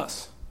a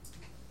cross?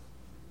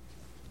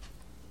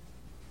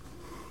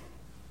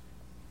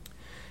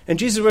 And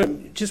Jesus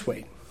would, just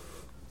wait.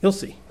 You'll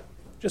see.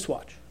 Just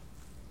watch.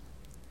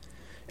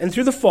 And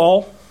through the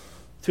fall,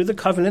 through the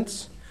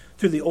covenants,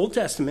 through the Old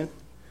Testament,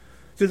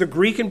 through the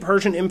Greek and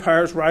Persian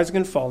empires rising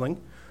and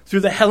falling, through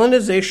the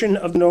Hellenization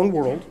of the known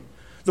world,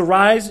 the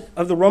rise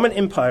of the Roman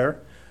Empire,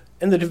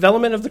 and the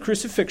development of the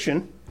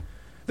crucifixion,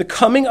 the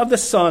coming of the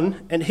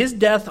Son and his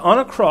death on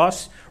a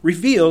cross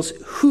reveals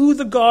who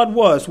the God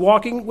was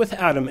walking with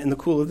Adam in the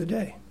cool of the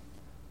day.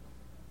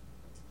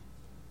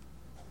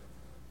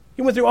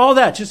 He went through all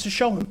that just to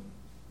show him.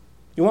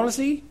 You want to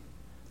see?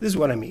 This is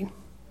what I mean.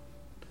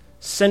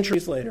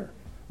 Centuries later,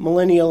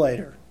 millennia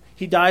later,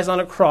 he dies on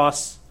a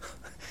cross.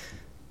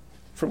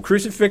 From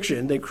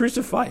crucifixion, they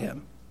crucify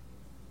him.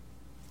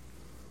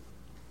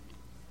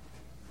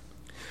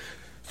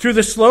 Through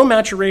the slow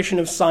maturation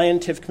of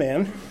scientific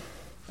man,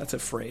 that's a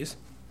phrase,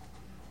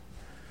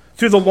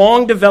 through the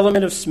long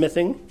development of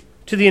smithing,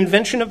 to the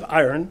invention of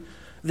iron,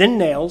 then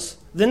nails,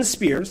 then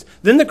spears,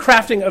 then the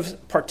crafting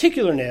of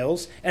particular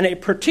nails and a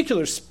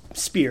particular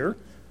spear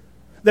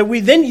that we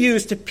then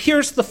use to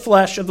pierce the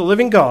flesh of the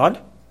living God,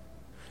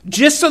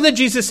 just so that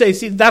Jesus says,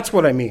 see, that's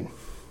what I mean.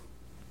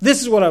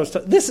 This is what I was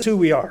this is who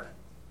we are.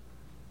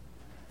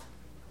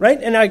 Right?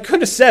 And I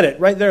could have said it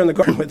right there in the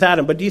garden with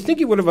Adam, but do you think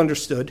he would have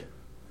understood?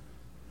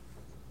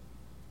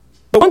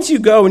 But once you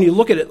go and you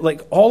look at it,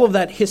 like all of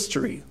that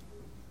history,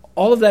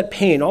 all of that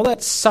pain, all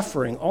that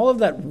suffering, all of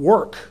that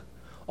work,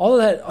 All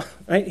of that,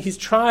 right? He's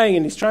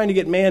trying to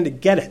get man to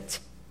get it.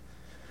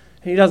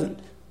 And he doesn't.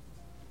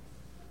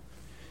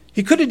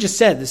 He could have just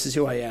said, this is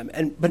who I am,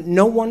 but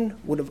no one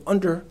would have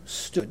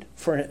understood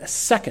for a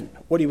second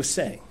what he was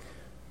saying.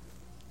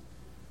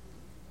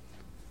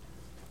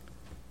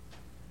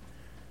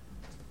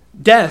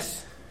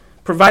 Death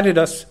provided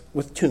us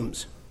with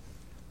tombs.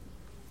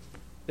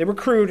 They were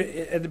crude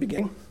at the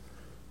beginning,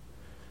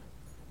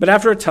 but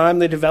after a time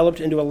they developed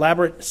into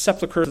elaborate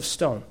sepulchres of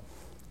stone.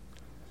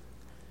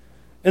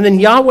 And then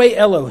Yahweh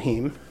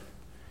Elohim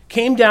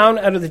came down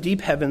out of the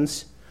deep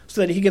heavens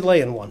so that he could lay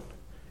in one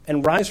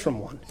and rise from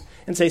one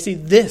and say, see,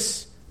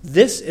 this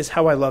is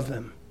how I love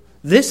them.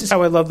 This is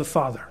how I love the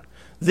Father.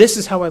 This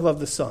is how I love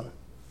the Son.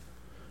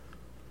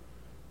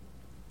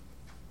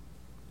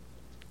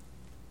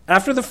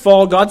 After the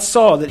fall, God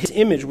saw that his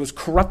image was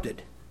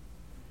corrupted.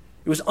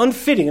 It was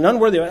unfitting and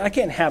unworthy. I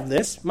can't have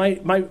this. My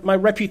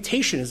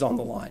reputation is on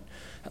the line.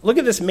 Look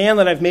at this man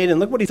that I've made and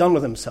look what he's done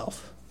with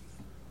himself.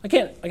 I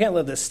can't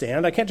let this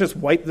stand. I can't just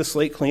wipe the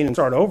slate clean and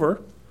start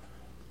over.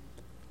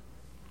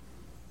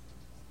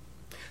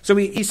 So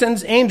he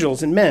sends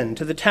angels and men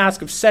to the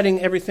task of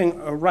setting everything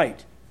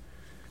right.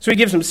 So he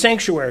gives them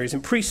sanctuaries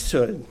and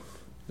priesthood,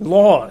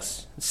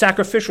 laws, and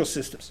sacrificial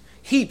systems,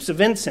 heaps of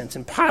incense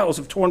and piles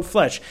of torn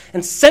flesh,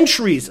 and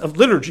centuries of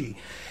liturgy.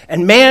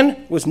 And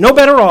man was no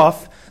better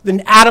off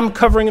than Adam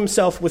covering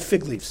himself with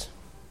fig leaves.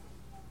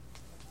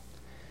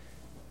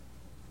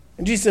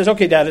 And Jesus says,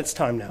 okay, Dad, it's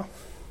time now.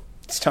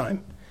 It's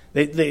time.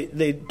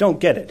 They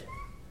don't get it.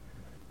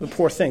 The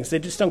poor things, they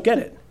just don't get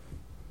it.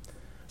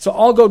 So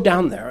I'll go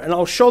down there and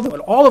I'll show them what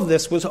all of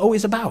this was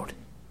always about.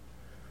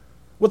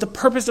 What the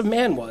purpose of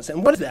man was.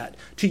 And what is that?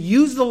 To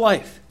use the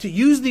life, to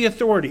use the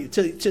authority,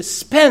 to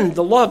spend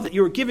the love that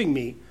you are giving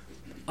me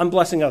on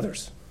blessing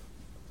others.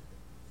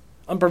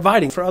 On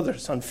providing for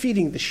others, on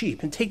feeding the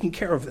sheep and taking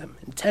care of them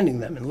and tending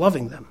them and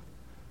loving them.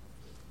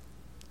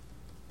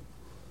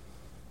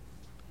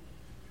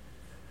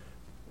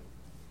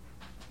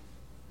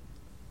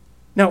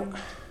 Now,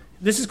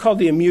 this is called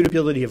the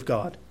immutability of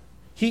God.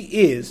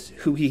 He is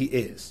who he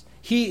is.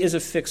 He is a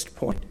fixed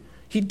point.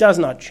 He does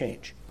not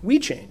change. We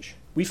change.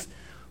 We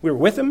were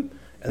with him,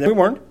 and then we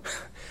weren't.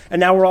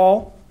 And now we're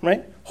all,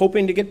 right,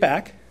 hoping to get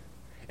back.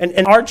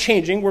 And are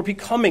changing. We're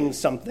becoming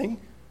something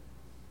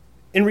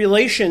in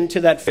relation to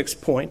that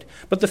fixed point.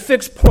 But the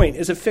fixed point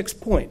is a fixed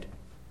point.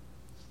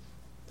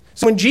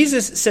 So when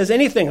Jesus says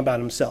anything about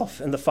himself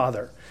and the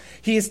Father,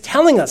 he is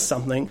telling us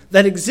something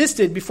that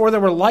existed before there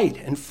were light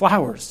and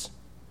flowers,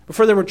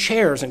 before there were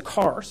chairs and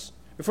cars,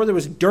 before there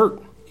was dirt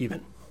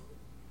even.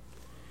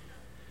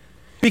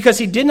 Because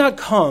he did not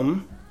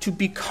come to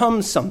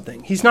become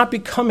something. He's not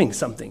becoming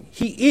something.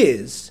 He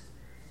is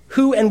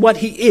who and what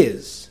he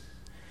is.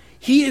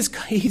 He's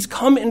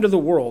come into the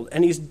world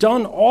and he's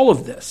done all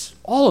of this,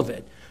 all of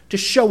it, to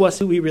show us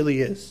who he really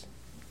is.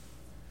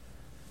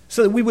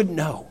 So that we would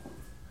know.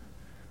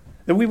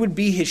 That we would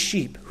be his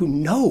sheep who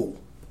know.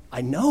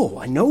 I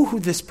know who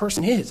this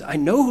person is. I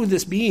know who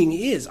this being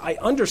is. I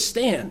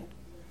understand.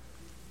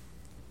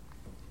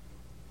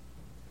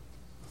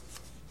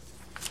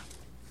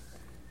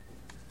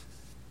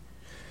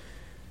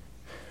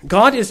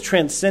 God is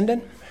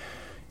transcendent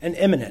and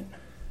immanent.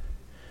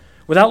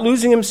 Without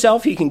losing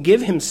himself, he can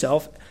give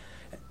himself,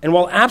 and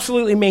while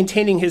absolutely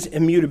maintaining his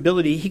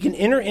immutability, he can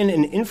enter in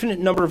an infinite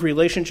number of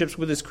relationships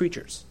with his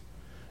creatures.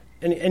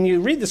 And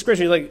you read the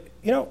scripture, you're like,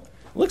 it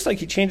looks like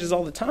he changes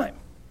all the time.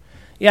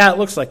 Yeah, it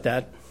looks like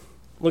that.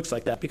 Looks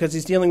like that because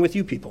he's dealing with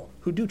you people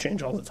who do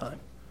change all the time.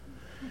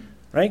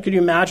 Right? Could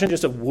you imagine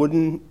just a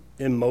wooden,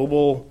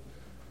 immobile,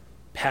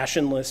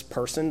 passionless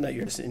person that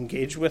you're just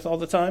engaged with all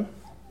the time?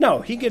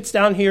 No, he gets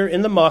down here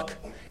in the muck,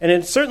 and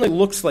it certainly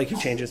looks like he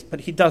changes,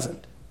 but he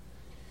doesn't.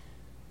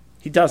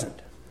 He doesn't.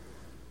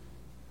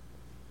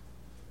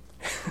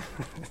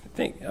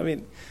 think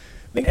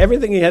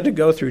everything he had to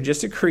go through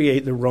just to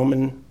create the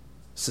Roman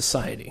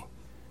society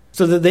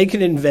so that they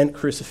could invent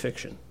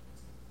crucifixion,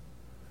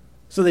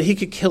 so that he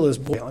could kill his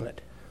boy on it.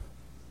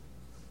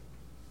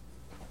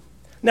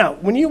 Now,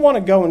 when you want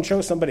to go and show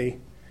somebody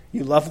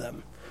you love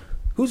them,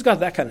 who's got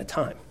that kind of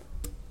time?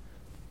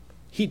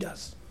 He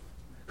does.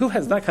 Who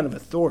has that kind of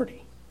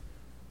authority?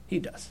 He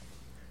does.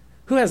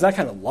 Who has that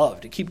kind of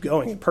love to keep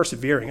going and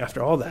persevering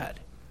after all that?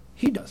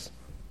 He does.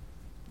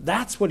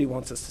 That's what he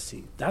wants us to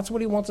see. That's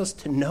what he wants us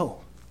to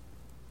know.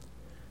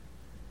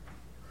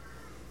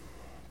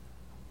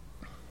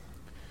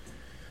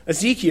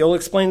 Ezekiel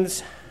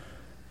explains,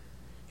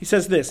 he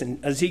says this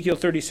in Ezekiel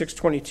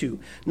 36:22,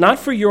 "Not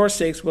for your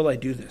sakes will I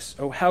do this,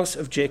 O house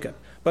of Jacob,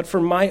 but for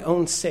my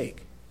own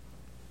sake."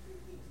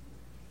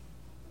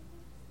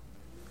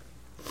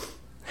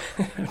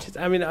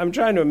 I'm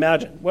trying to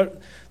imagine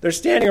what they're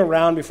standing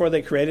around before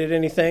they created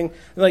anything.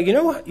 They're like, you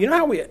know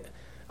how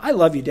I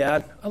love you,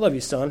 Dad. I love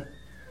you, son.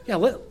 Yeah,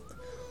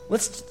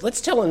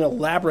 let's tell an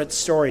elaborate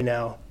story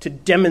now to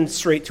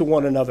demonstrate to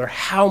one another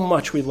how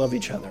much we love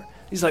each other.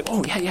 He's like,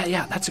 oh,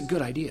 yeah, that's a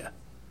good idea.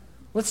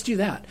 Let's do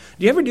that.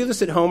 Do you ever do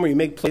this at home where you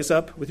make plays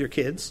up with your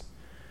kids?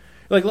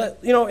 Like,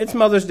 it's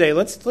Mother's Day.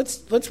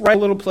 Let's write a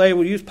little play.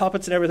 We'll use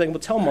puppets and everything.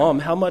 We'll tell Mom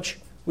how much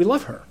we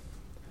love her.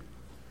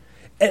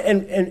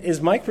 And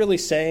is Mike really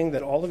saying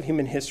that all of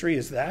human history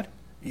is that?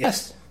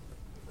 Yes.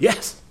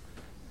 Yes.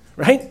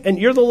 Right? And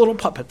you're the little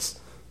puppets.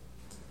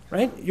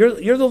 Right?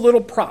 You're the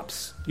little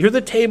props. You're the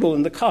table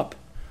and the cup.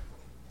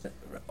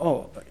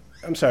 Oh,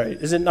 I'm sorry.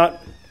 Is that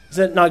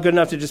not good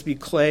enough to just be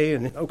clay?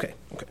 And okay.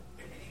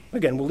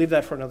 Again, we'll leave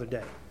that for another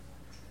day.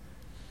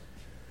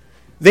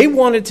 They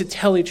wanted to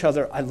tell each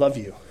other, I love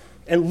you.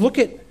 And look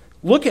at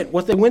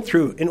what they went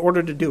through in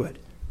order to do it.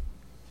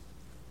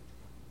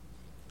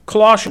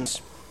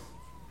 Colossians.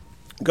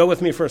 Go with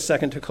me for a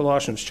second to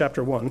Colossians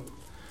chapter 1.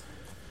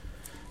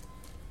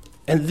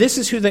 And this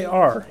is who they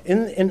are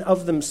in and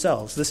of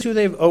themselves. This is who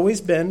they've always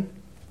been.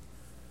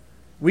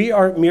 We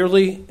are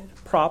merely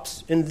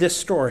props in this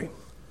story.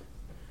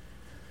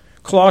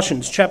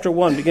 Colossians chapter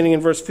 1, beginning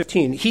in verse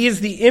 15. He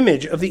is the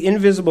image of the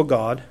invisible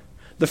God,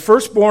 the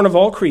firstborn of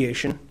all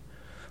creation.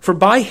 For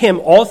by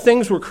him all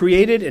things were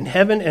created in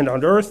heaven and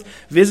on earth,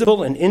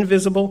 visible and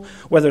invisible,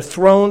 whether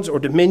thrones or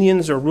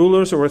dominions or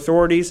rulers or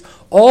authorities.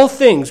 All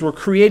things were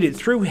created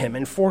through him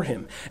and for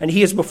him. And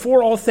he is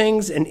before all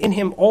things, and in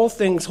him all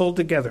things hold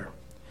together.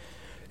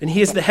 And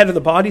he is the head of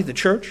the body, the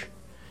church.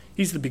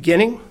 He's the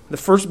beginning, the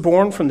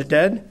firstborn from the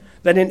dead,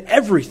 that in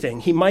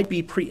everything he might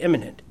be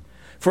preeminent.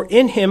 For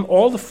in him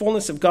all the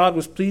fullness of God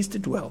was pleased to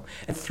dwell,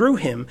 and through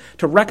him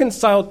to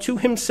reconcile to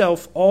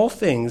himself all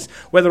things,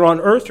 whether on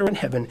earth or in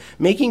heaven,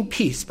 making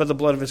peace by the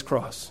blood of his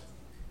cross.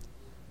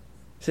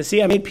 He says,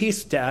 see, I made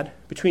peace, Dad,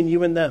 between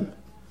you and them.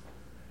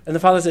 And the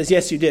Father says,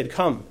 yes, you did.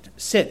 Come,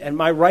 sit at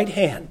my right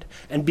hand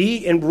and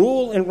be and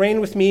rule and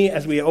reign with me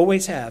as we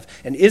always have.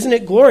 And isn't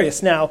it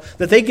glorious now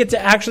that they get to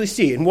actually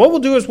see? And what we'll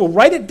do is we'll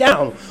write it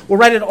down. We'll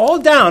write it all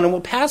down, and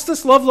we'll pass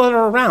this love letter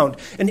around,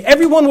 and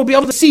everyone will be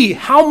able to see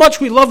how much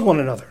we love one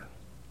another.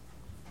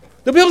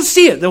 They'll be able to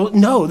see it. They'll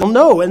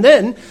know. And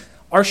then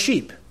our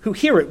sheep who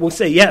hear it will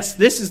say, yes,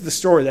 this is the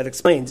story that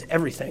explains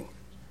everything.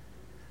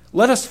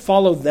 Let us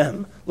follow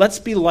them. Let's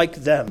be like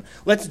them.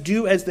 Let's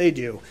do as they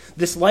do.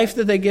 This life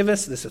that they give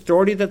us, this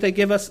authority that they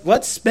give us,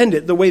 let's spend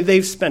it the way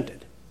they've spent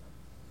it.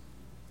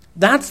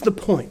 That's the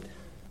point.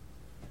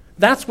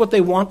 That's what they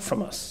want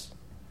from us.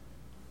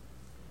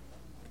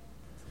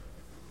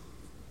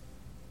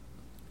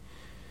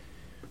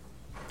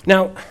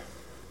 Now,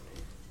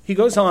 he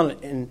goes on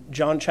in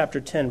John chapter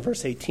 10,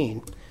 verse 18,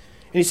 and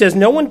he says,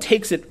 no one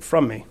takes it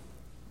from me,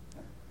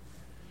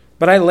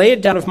 but I lay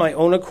it down of my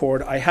own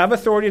accord. I have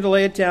authority to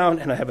lay it down,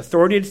 and I have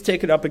authority to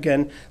take it up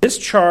again. This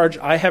charge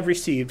I have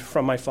received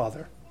from my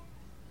Father.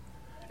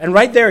 And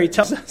right there he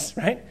tells us,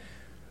 right?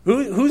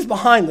 Who's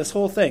behind this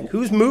whole thing?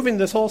 Who's moving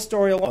this whole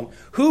story along?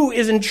 Who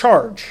is in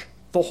charge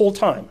the whole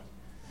time?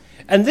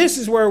 And this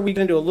is where we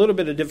get into a little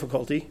bit of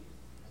difficulty.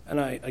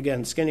 And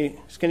again,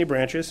 skinny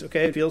branches,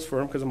 okay? It feels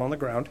firm because I'm on the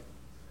ground.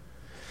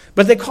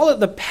 But they call it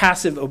the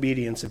passive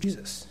obedience of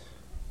Jesus.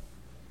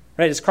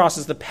 Right? His cross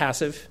is the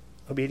passive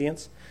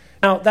obedience.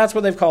 Now, that's what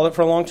they've called it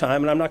for a long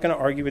time, and I'm not going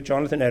to argue with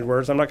Jonathan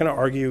Edwards. I'm not going to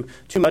argue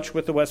too much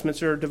with the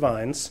Westminster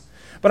Divines.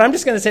 But I'm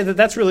just going to say that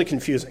that's really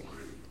confusing.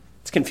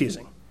 It's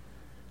confusing.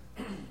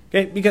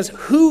 Okay? Because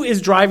who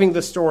is driving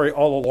the story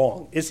all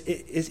along?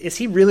 Is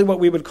he really what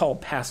we would call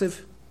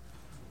passive?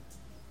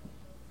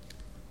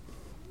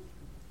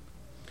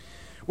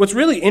 What's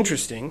really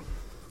interesting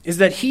is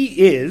that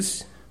he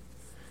is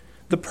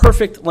the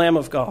perfect Lamb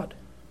of God.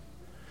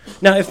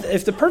 Now,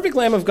 if the perfect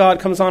Lamb of God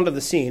comes onto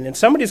the scene, and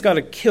somebody's got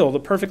to kill the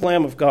perfect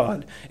Lamb of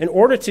God in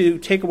order to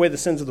take away the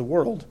sins of the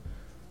world,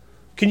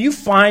 can you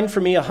find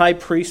for me a high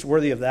priest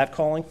worthy of that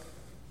calling?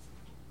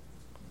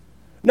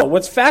 No,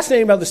 what's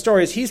fascinating about the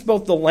story is he's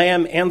both the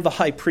Lamb and the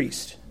high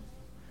priest.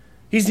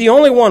 He's the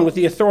only one with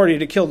the authority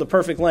to kill the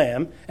perfect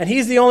Lamb, and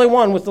he's the only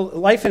one with the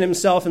life in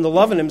himself and the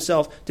love in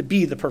himself to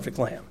be the perfect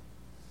Lamb.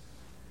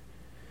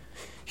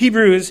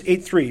 Hebrews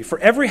 8:3, for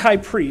every high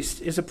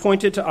priest is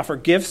appointed to offer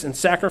gifts and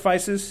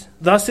sacrifices.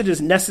 Thus it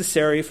is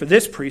necessary for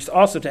this priest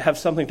also to have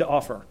something to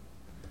offer.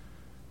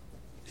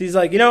 He's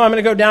like, I'm going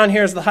to go down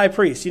here as the high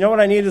priest. You know what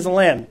I need is a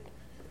lamb.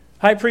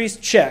 High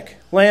priest, check.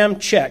 Lamb,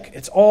 check.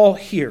 It's all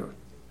here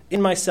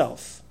in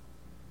myself.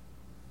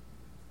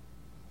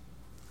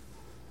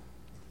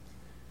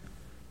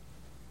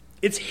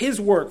 It's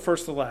his work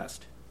first to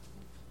last.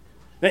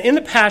 Now, in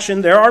the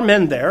Passion, there are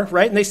men there,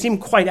 right? And they seem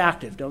quite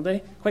active, don't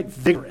they? Quite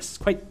vigorous,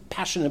 quite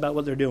passionate about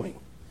what they're doing.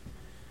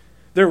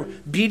 They're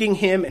beating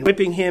him and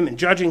whipping him and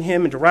judging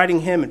him and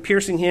deriding him and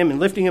piercing him and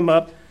lifting him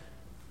up.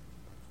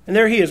 And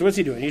there he is. What's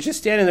he doing? He's just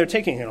standing there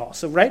taking it all.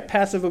 So, right?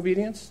 Passive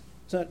obedience?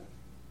 Is that?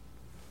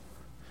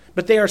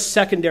 But they are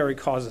secondary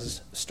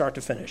causes, start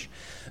to finish.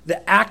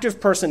 The active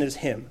person is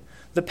him.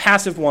 The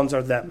passive ones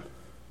are them.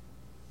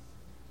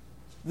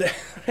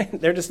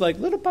 They're just like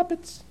little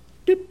puppets.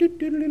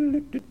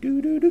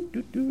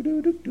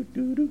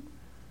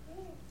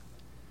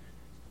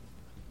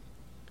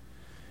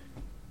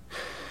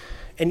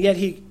 And yet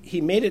he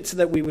made it so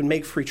that we would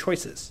make free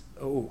choices.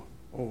 Oh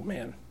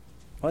man.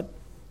 What?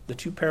 The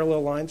two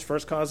parallel lines,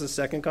 first causes,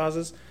 second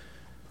causes?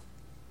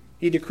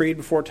 He decreed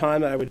before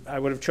time that I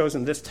would have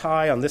chosen this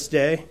tie on this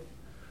day.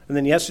 And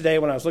then yesterday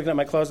when I was looking at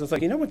my clothes, I was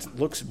like, you know what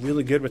looks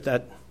really good with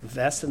that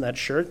vest and that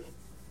shirt?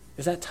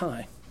 Is that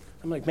tie.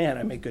 I'm like, man,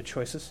 I make good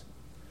choices.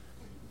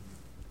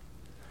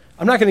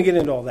 I'm not going to get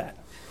into all that.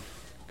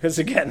 Because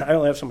again, I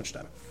only have so much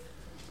time.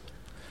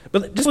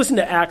 But just listen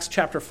to Acts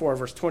chapter 4,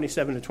 verse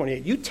 27 to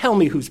 28. You tell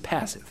me who's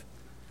passive.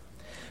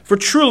 For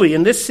truly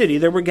in this city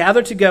there were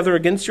gathered together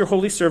against your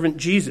holy servant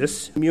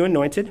Jesus, whom you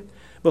anointed,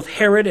 both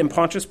Herod and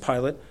Pontius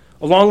Pilate,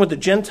 along with the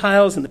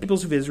Gentiles and the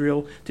peoples of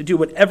Israel, to do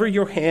whatever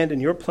your hand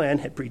and your plan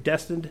had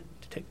predestined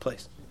to take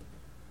place.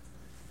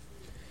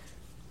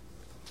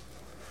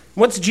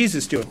 What's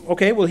Jesus doing?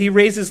 Okay, well, he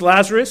raises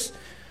Lazarus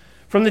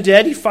from the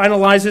dead. He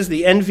finalizes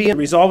the envy and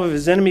resolve of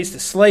his enemies to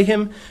slay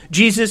him.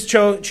 Jesus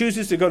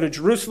chooses to go to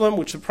Jerusalem,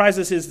 which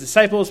surprises his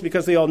disciples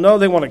because they all know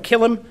they want to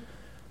kill him.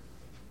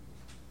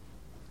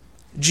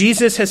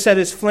 Jesus has set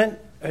his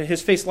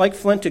face like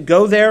flint to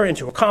go there and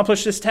to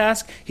accomplish this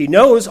task. He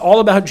knows all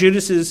about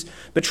Judas's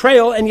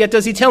betrayal, and yet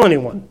does he tell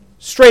anyone?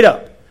 Straight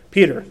up.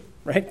 Peter,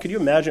 right? Could you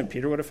imagine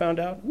Peter would have found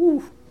out?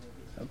 Woo.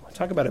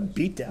 Talk about a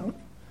beatdown.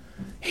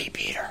 Hey,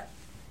 Peter,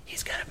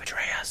 he's going to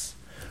betray us.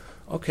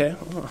 Okay.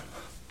 Oh.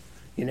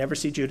 You never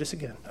see Judas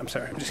again. I'm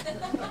sorry. I'm just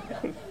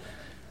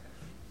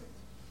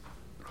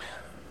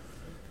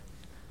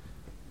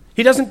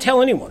He doesn't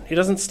tell anyone. He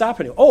doesn't stop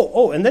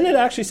anyone. And then it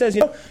actually says,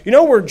 you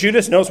know where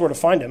Judas knows where to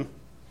find him.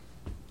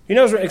 He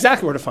knows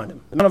exactly where to find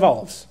him, the Mount of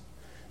Olives.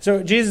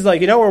 So Jesus is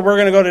like, you know where we're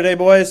going to go today,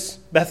 boys?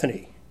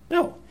 Bethany.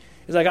 No.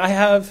 He's like, I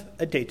have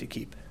a date to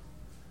keep.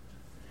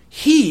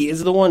 He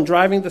is the one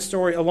driving the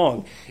story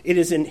along.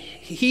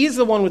 He is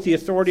the one with the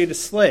authority to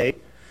slay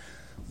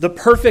the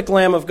perfect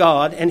Lamb of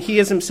God, and he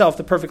is himself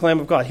the perfect Lamb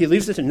of God. He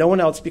leaves it to no one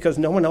else because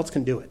no one else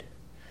can do it.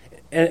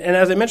 And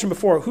as I mentioned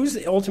before, who's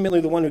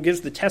ultimately the one who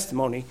gives the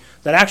testimony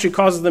that actually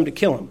causes them to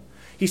kill him?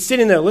 He's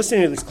sitting there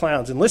listening to these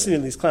clowns and listening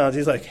to these clowns.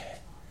 He's like,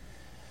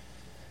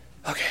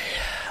 okay,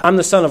 I'm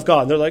the Son of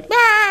God. And they're like,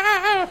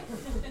 ah!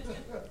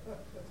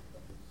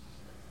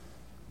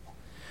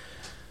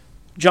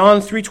 John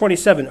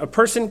 3:27, a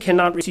person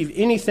cannot receive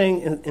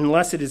anything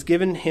unless it is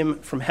given him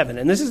from heaven.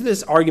 And this is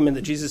this argument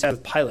that Jesus had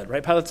with Pilate,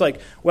 right? Pilate's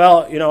like,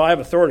 well, I have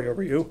authority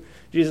over you.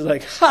 Jesus is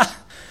like, ha,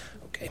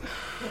 okay,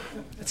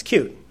 it's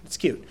cute. It's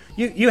cute.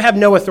 You have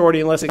no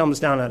authority unless it comes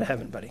down out of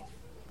heaven, buddy.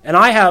 And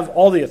I have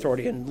all the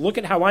authority, and look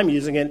at how I'm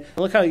using it, and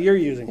look how you're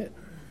using it.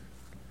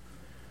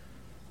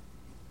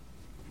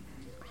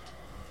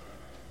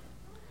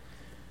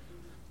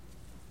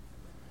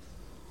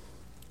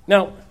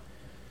 Now,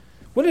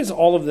 what does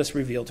all of this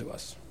reveal to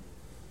us?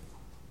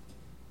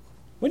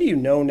 What do you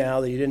know now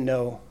that you didn't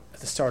know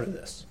at the start of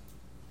this?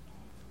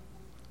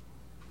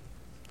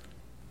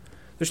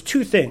 There's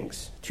two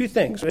things.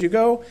 As you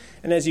go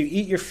and as you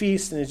eat your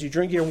feast and as you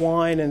drink your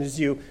wine and as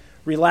you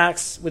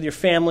relax with your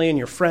family and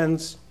your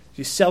friends, as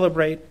you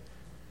celebrate,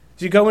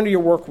 as you go into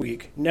your work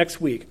week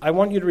next week, I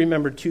want you to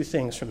remember two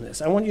things from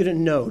this. I want you to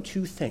know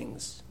two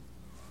things.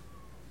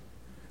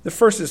 The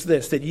first is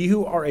this, that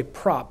you are a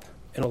prop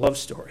in a love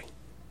story.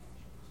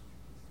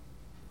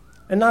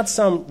 And not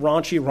some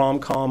raunchy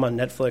rom-com on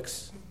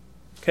Netflix.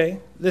 Okay?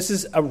 This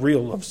is a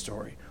real love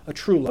story, a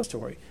true love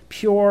story,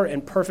 pure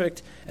and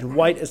perfect and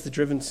white as the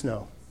driven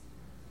snow.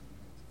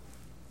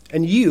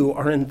 And you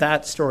are in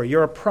that story.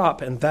 You're a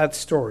prop in that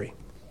story.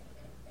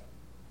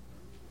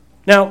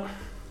 Now,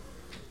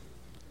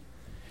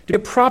 to be a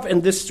prop in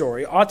this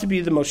story ought to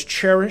be the most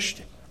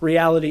cherished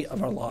reality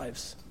of our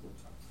lives.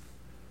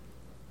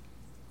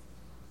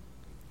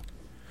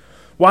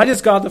 Why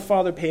does God the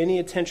Father pay any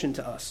attention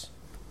to us?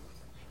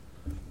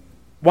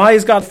 Why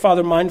is God the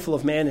Father mindful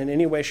of man in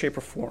any way, shape,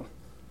 or form?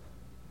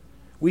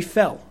 We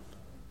fell.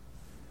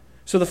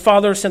 So the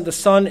Father sent the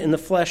Son in the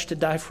flesh to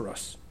die for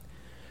us.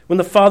 When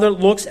the Father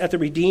looks at the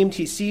redeemed,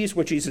 he sees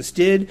what Jesus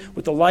did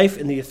with the life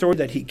and the authority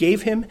that he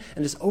gave him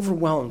and is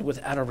overwhelmed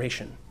with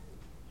adoration.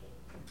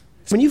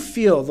 So when you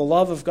feel the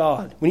love of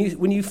God,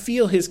 when you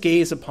feel his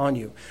gaze upon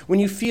you, when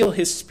you feel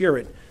his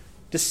Spirit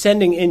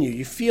descending in you,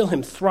 you feel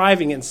him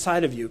thriving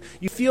inside of you,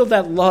 you feel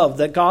that love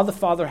that God the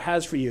Father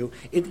has for you,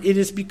 it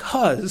is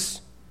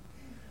because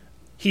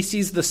he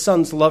sees the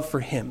Son's love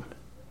for him.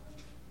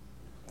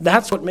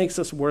 That's what makes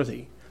us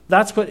worthy.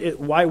 That's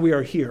why we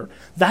are here.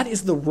 That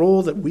is the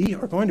role that we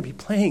are going to be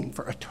playing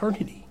for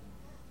eternity.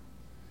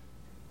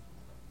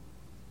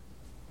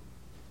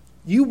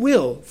 You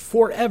will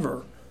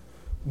forever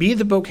be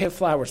the bouquet of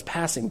flowers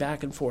passing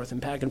back and forth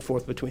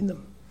between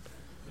them.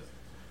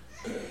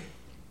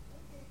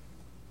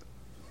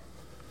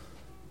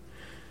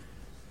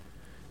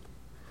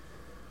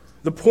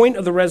 The point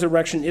of the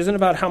resurrection isn't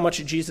about how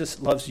much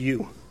Jesus loves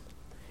you.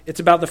 It's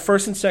about the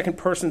first and second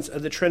persons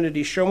of the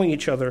Trinity showing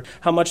each other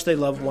how much they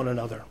love one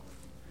another.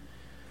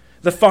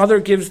 The Father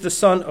gives the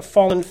Son a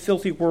fallen,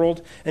 filthy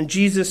world, and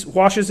Jesus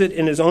washes it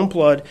in his own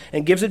blood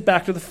and gives it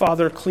back to the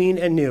Father clean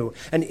and new.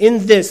 And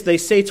in this, they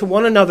say to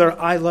one another,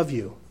 I love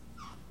you.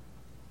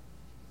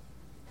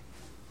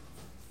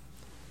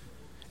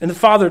 And the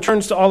Father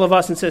turns to all of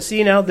us and says,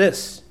 see now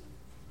this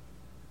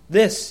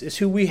is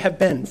who we have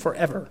been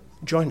forever.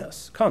 Join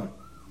us. Come.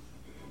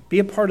 Be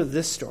a part of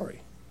this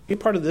story. Be a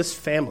part of this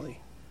family.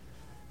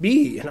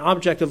 Be an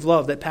object of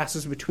love that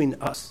passes between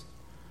us.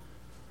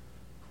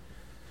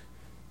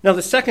 Now,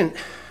 the second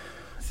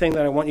thing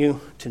that I want you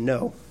to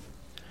know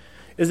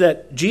is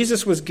that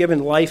Jesus was given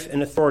life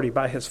and authority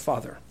by his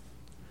Father,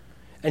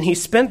 and he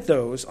spent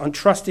those on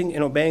trusting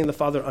and obeying the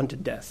Father unto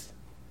death.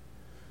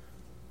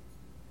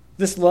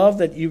 This love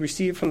that you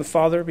receive from the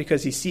Father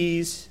because he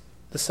sees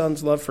the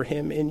Son's love for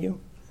him in you,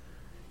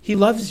 he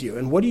loves you.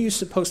 And what are you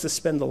supposed to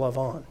spend the love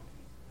on?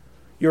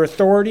 Your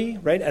authority,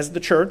 right, as the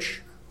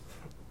church,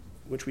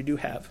 which we do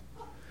have.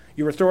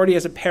 Your authority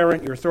as a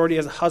parent, your authority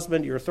as a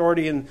husband, your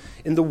authority in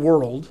the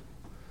world.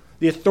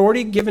 The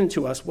authority given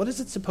to us, what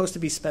is it supposed to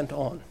be spent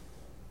on?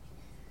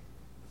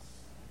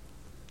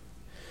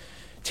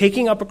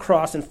 Taking up a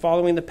cross and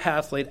following the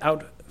path laid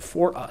out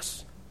for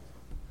us.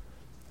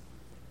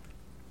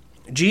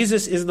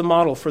 Jesus is the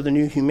model for the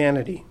new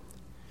humanity.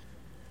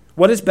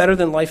 What is better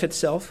than life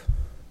itself?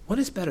 What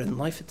is better than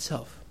life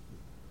itself?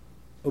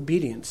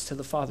 Obedience to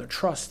the Father,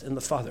 trust in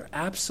the Father,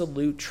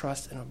 absolute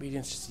trust and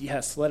obedience.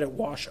 Yes, let it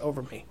wash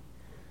over me.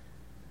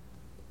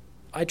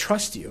 I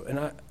trust you,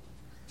 and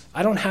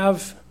I don't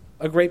have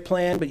a great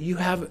plan, but you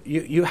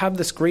have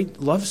this great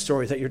love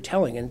story that you're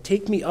telling, and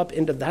take me up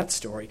into that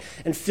story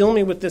and fill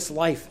me with this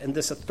life and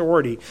this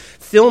authority.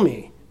 Fill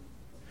me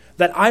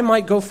that I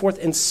might go forth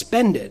and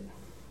spend it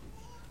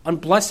on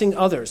blessing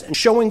others and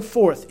showing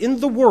forth in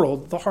the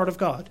world the heart of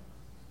God.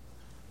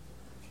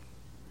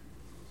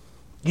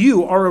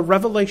 You are a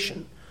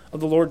revelation of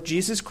the Lord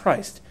Jesus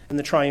Christ and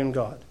the triune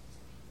God.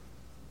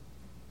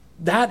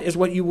 That is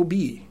what you will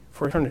be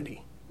for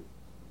eternity.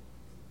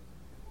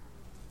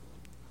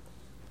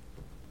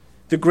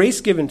 The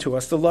grace given to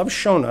us, the love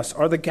shown us,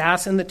 are the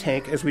gas in the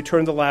tank as we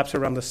turn the laps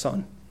around the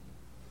sun.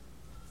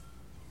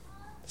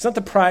 It's not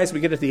the prize we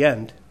get at the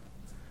end.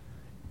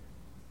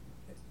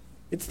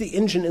 It's the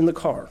engine in the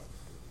car.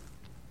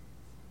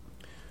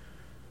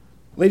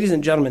 Ladies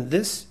and gentlemen,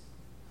 this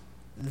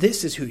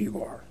is who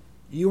you are.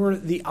 You are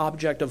the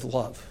object of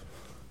love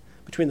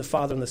between the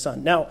Father and the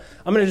Son. Now,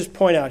 I'm going to just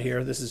point out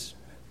here, this is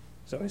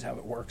always how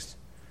it works.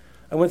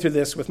 I went through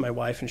this with my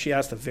wife, and she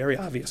asked a very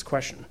obvious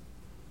question.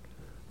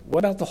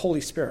 What about the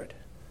Holy Spirit?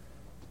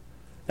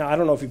 Now, I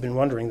don't know if you've been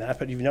wondering that,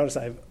 but you've noticed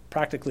I've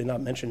practically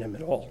not mentioned him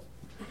at all.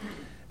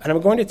 And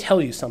I'm going to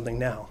tell you something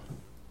now.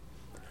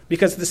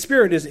 Because the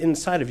Spirit is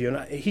inside of you,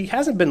 and he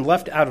hasn't been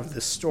left out of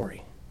this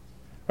story,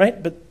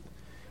 right? But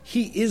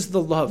he is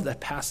the love that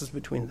passes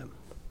between them.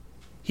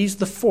 He's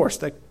the force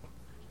that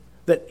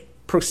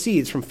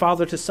proceeds from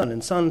father to son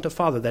and son to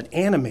father, that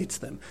animates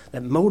them,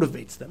 that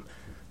motivates them,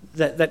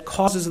 that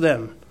causes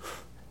them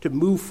to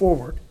move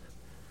forward.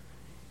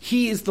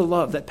 He is the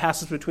love that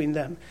passes between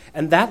them.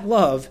 And that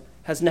love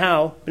has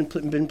now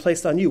been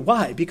placed on you.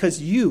 Why?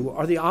 Because you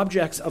are the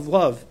objects of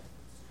love.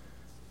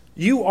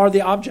 You are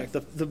the object,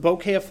 the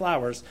bouquet of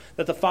flowers,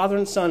 that the Father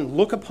and Son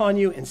look upon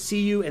you and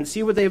see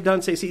what they've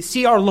done, say,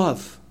 see our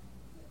love.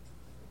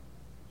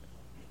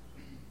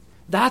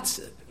 That's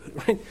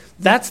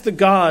the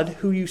God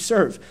who you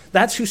serve.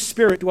 That's whose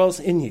Spirit dwells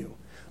in you.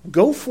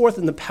 Go forth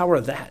in the power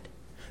of that.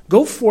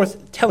 Go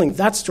forth telling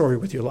that story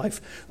with your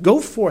life.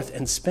 Go forth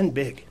and spend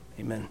big.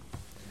 Amen.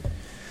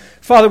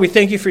 Father, we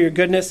thank you for your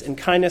goodness and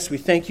kindness. We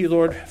thank you,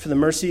 Lord, for the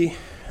mercy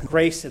and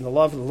grace and the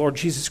love of the Lord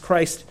Jesus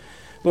Christ.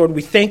 Lord,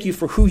 we thank you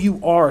for who you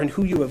are and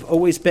who you have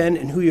always been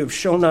and who you have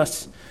shown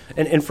us,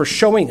 and for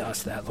showing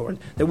us that, Lord,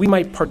 that we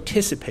might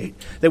participate,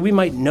 that we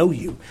might know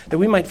you, that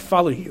we might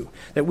follow you,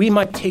 that we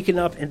might take it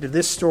up into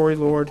this story,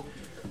 Lord,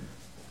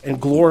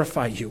 and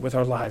glorify you with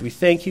our lives. We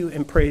thank you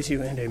and praise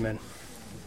you, and amen.